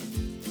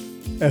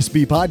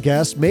 SB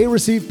Podcasts may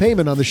receive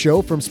payment on the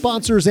show from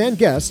sponsors and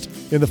guests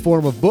in the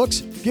form of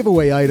books,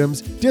 giveaway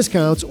items,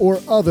 discounts,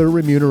 or other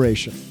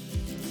remuneration.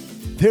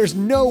 There's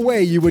no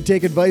way you would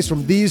take advice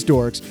from these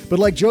dorks, but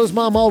like Joe's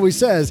mom always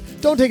says,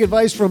 don't take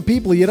advice from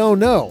people you don't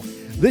know.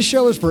 This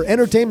show is for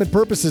entertainment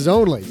purposes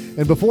only,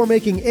 and before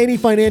making any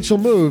financial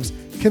moves,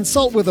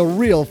 consult with a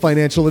real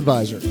financial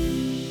advisor.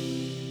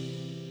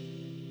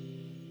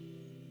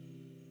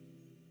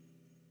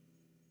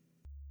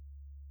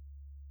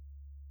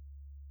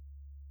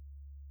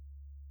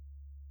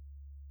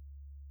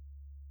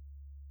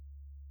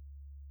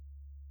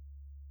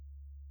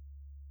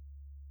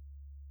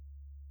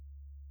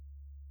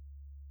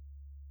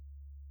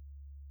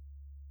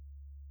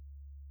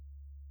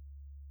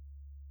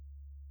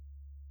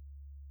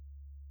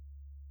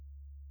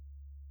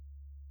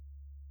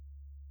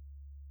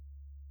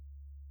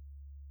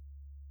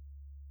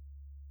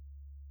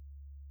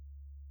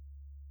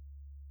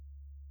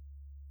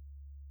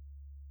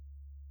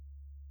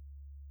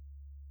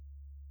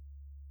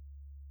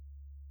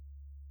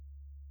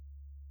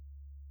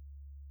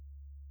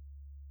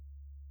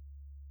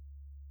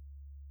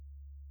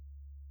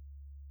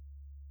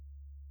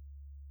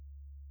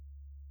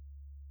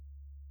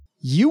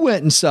 You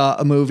went and saw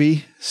a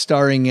movie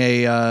starring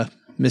a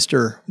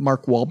Mr.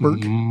 Mark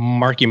Wahlberg.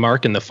 Marky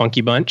Mark and the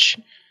Funky Bunch.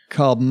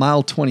 Called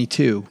Mile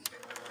 22.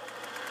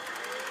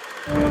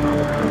 Do you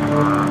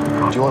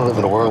want to live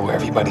in a world where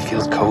everybody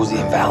feels cozy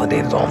and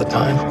validated all the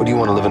time? Or do you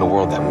want to live in a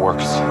world that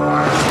works?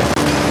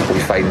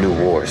 We fight new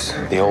wars.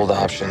 The old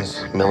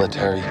options,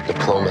 military,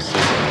 diplomacy,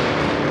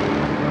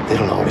 they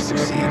don't always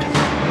succeed.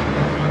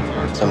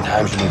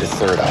 Sometimes you need a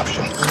third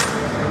option.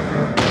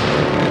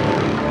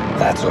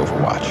 That's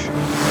Overwatch.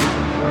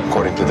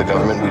 According to the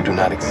government, we do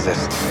not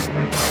exist.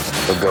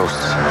 We're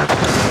ghosts,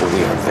 but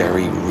we are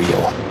very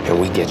real, and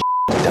we get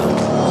done.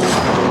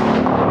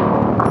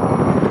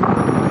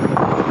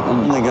 I'm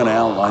only going to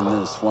outline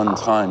this one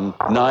time.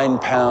 9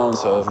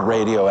 pounds of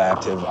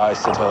radioactive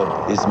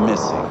isotope is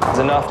missing. It's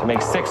enough to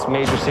make 6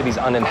 major cities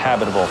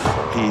uninhabitable.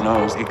 He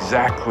knows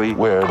exactly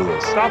where it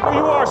is. Stop where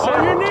you are, sir.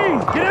 On your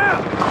knees. Get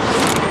out.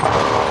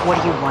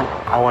 What do you want?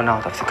 I want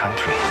out of the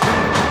country.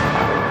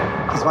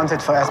 He's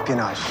wanted for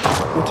espionage.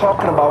 We're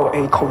talking about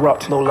a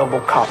corrupt,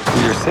 low-level cop.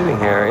 You're sitting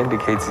here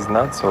indicates he's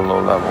not so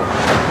low-level.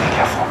 Be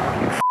careful.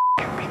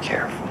 You be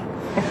careful.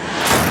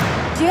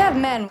 Do you have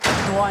men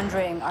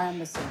wandering our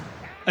embassy?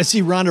 I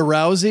see Ronda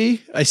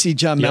Rousey. I see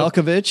John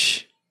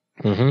Malkovich.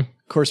 Mm-hmm.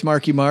 Of course,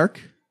 Marky Mark.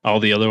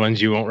 All the other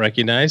ones you won't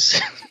recognize.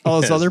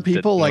 All those other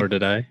people like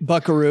did I.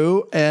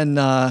 Buckaroo and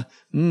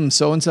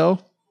so-and-so.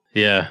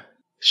 Yeah.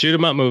 Shoot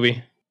 'em up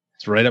movie.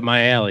 It's right up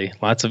my alley.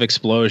 Lots of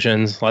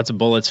explosions, lots of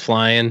bullets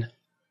flying.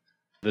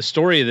 The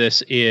story of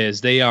this is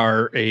they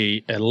are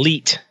a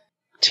elite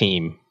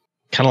team,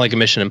 kind of like a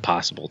Mission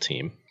Impossible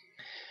team.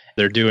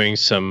 They're doing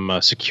some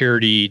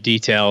security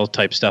detail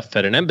type stuff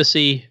at an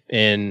embassy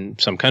in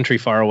some country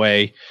far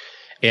away,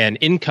 and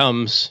in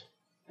comes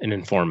an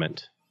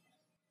informant.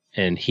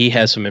 And he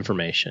has some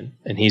information,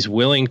 and he's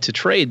willing to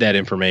trade that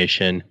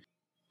information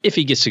if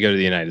he gets to go to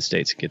the United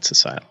States and gets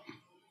asylum.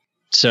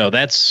 So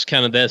that's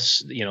kind of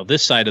this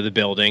side of the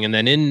building. And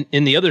then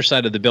in the other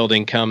side of the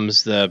building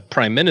comes the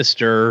prime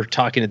minister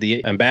talking to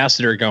the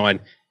ambassador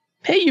going,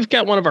 hey, you've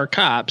got one of our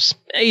cops.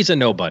 Hey, he's a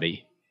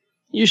nobody.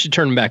 You should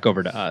turn him back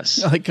over to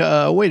us. Like,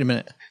 wait a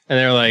minute. And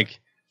they're like,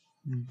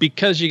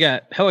 because you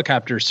got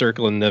helicopters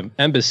circling the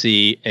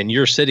embassy and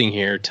you're sitting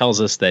here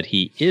tells us that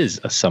he is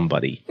a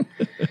somebody.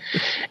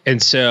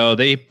 And so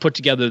they put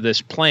together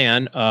this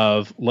plan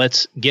of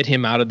let's get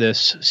him out of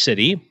this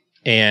city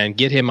and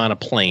get him on a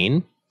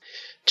plane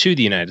to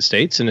the United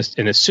States. And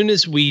as soon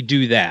as we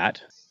do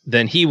that,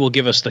 then he will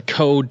give us the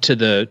code to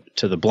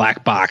the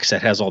black box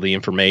that has all the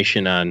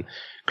information on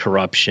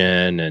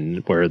corruption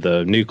and where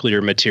the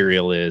nuclear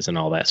material is and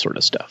all that sort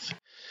of stuff.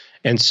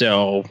 And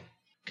so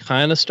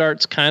kind of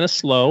starts kind of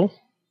slow.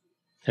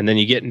 And then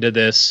you get into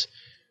this,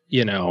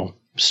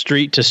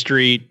 street to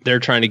street. They're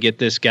trying to get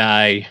this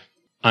guy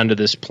onto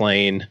this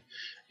plane.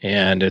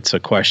 And it's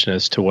a question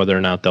as to whether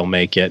or not they'll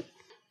make it.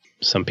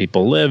 Some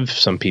people live,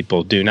 some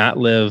people do not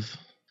live.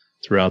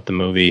 throughout the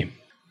movie.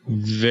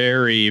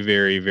 Very,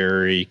 very,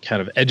 very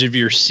kind of edge of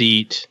your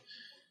seat,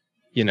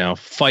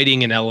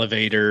 fighting in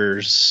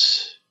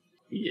elevators,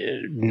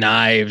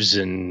 knives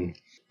and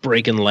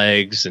breaking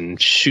legs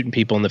and shooting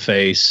people in the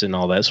face and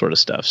all that sort of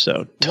stuff.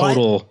 So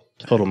total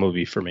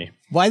movie for me.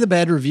 Why the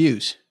bad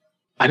reviews?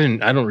 I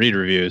don't read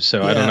reviews,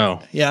 so I don't know.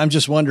 Yeah, I'm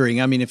just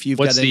wondering. I mean, if you've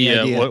got any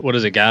idea. What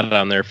has it got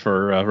on there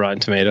for Rotten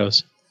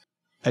Tomatoes?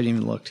 I didn't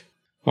even look.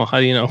 Well,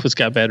 how do you know if it's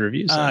got bad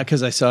reviews?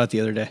 Because I saw it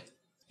the other day.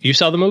 You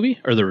saw the movie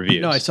or the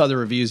reviews? No, I saw the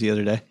reviews the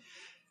other day.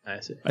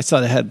 I see. I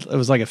saw it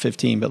was like a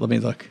 15, but let me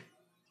look.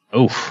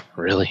 Oh,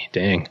 really?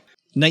 Dang.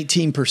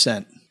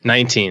 19%.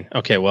 19.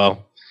 Okay,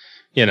 well,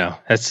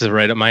 that's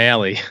right up my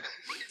alley.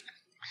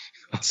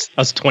 Us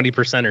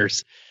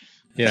 20%ers.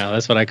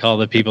 That's what I call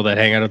the people that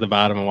hang out at the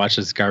bottom and watch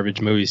this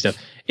garbage movie stuff.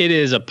 It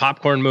is a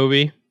popcorn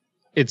movie.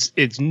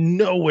 It's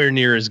nowhere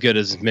near as good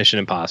as Mission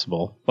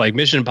Impossible. Like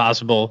Mission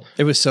Impossible.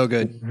 It was so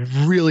good.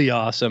 Really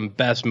awesome.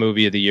 Best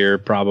movie of the year,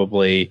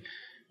 probably,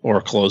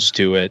 or close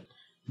to it.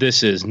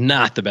 This is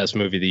not the best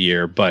movie of the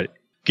year, but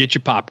get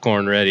your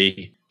popcorn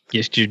ready.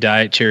 Get your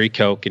Diet Cherry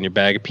Coke and your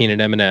bag of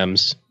peanut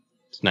M&Ms.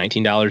 It's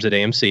 $19 at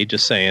AMC,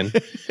 just saying.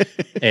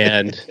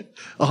 And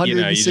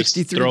 $163. You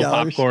just throw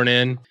popcorn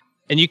in.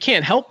 And you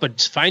can't help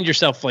but find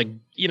yourself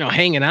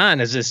hanging on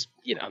as this,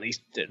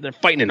 they're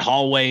fighting in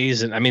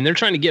hallways. And I mean, they're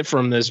trying to get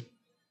from this,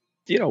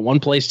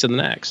 one place to the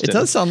next. It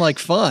does sound like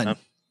fun.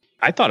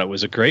 I thought it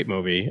was a great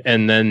movie.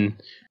 And then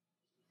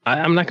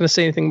I'm not going to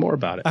say anything more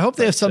about it. I hope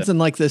they have something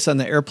like this on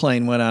the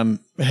airplane when I'm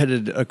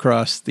headed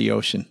across the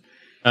ocean.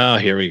 Oh,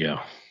 here we go.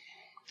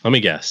 Let me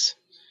guess.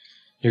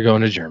 You're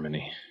going to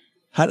Germany.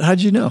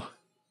 How'd you know?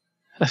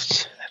 I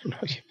don't know.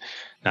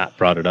 Not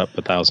brought it up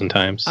 1,000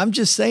 times. I'm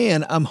just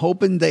saying, I'm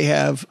hoping they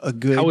have a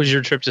good... How was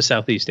your trip to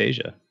Southeast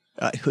Asia?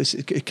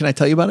 Can I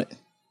tell you about it?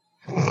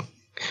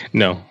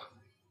 No.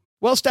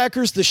 Well,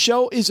 Stackers, the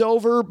show is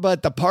over,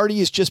 but the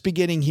party is just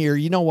beginning here.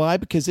 You know why?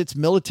 Because it's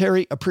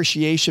Military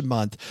Appreciation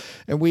Month,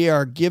 and we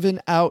are giving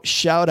out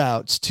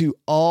shout-outs to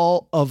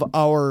all of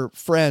our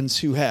friends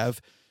who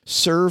have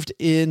served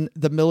in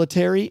the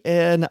military.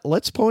 And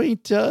let's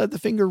point the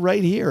finger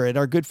right here at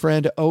our good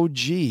friend OG,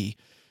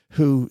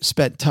 who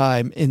spent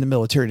time in the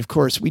military. And of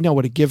course, we know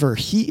what a giver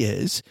he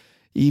is,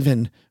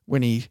 even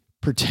when he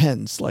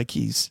pretends like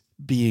he's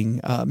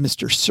being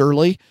Mr.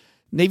 Surly.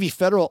 Navy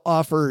Federal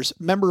offers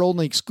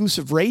member-only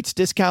exclusive rates,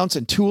 discounts,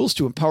 and tools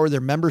to empower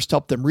their members to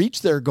help them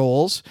reach their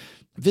goals.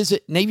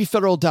 Visit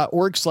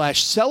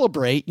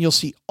NavyFederal.org/celebrate, and you'll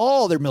see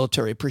all their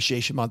Military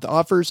Appreciation Month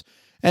offers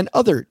and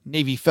other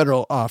Navy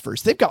Federal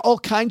offers. They've got all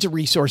kinds of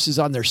resources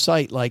on their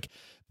site, like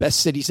best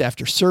cities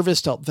after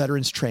service to help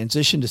veterans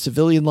transition to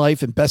civilian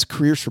life, and best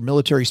careers for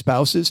military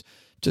spouses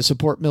to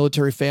support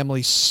military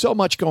families. So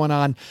much going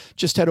on.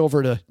 Just head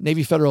over to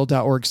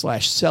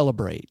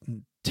NavyFederal.org/celebrate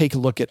and take a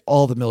look at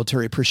all the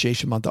Military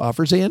Appreciation Month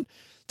offers and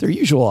their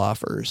usual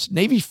offers.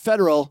 Navy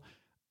Federal,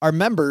 our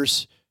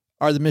members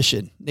are the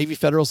mission. Navy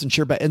Federal is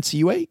insured by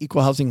NCUA,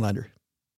 Equal Housing Lender.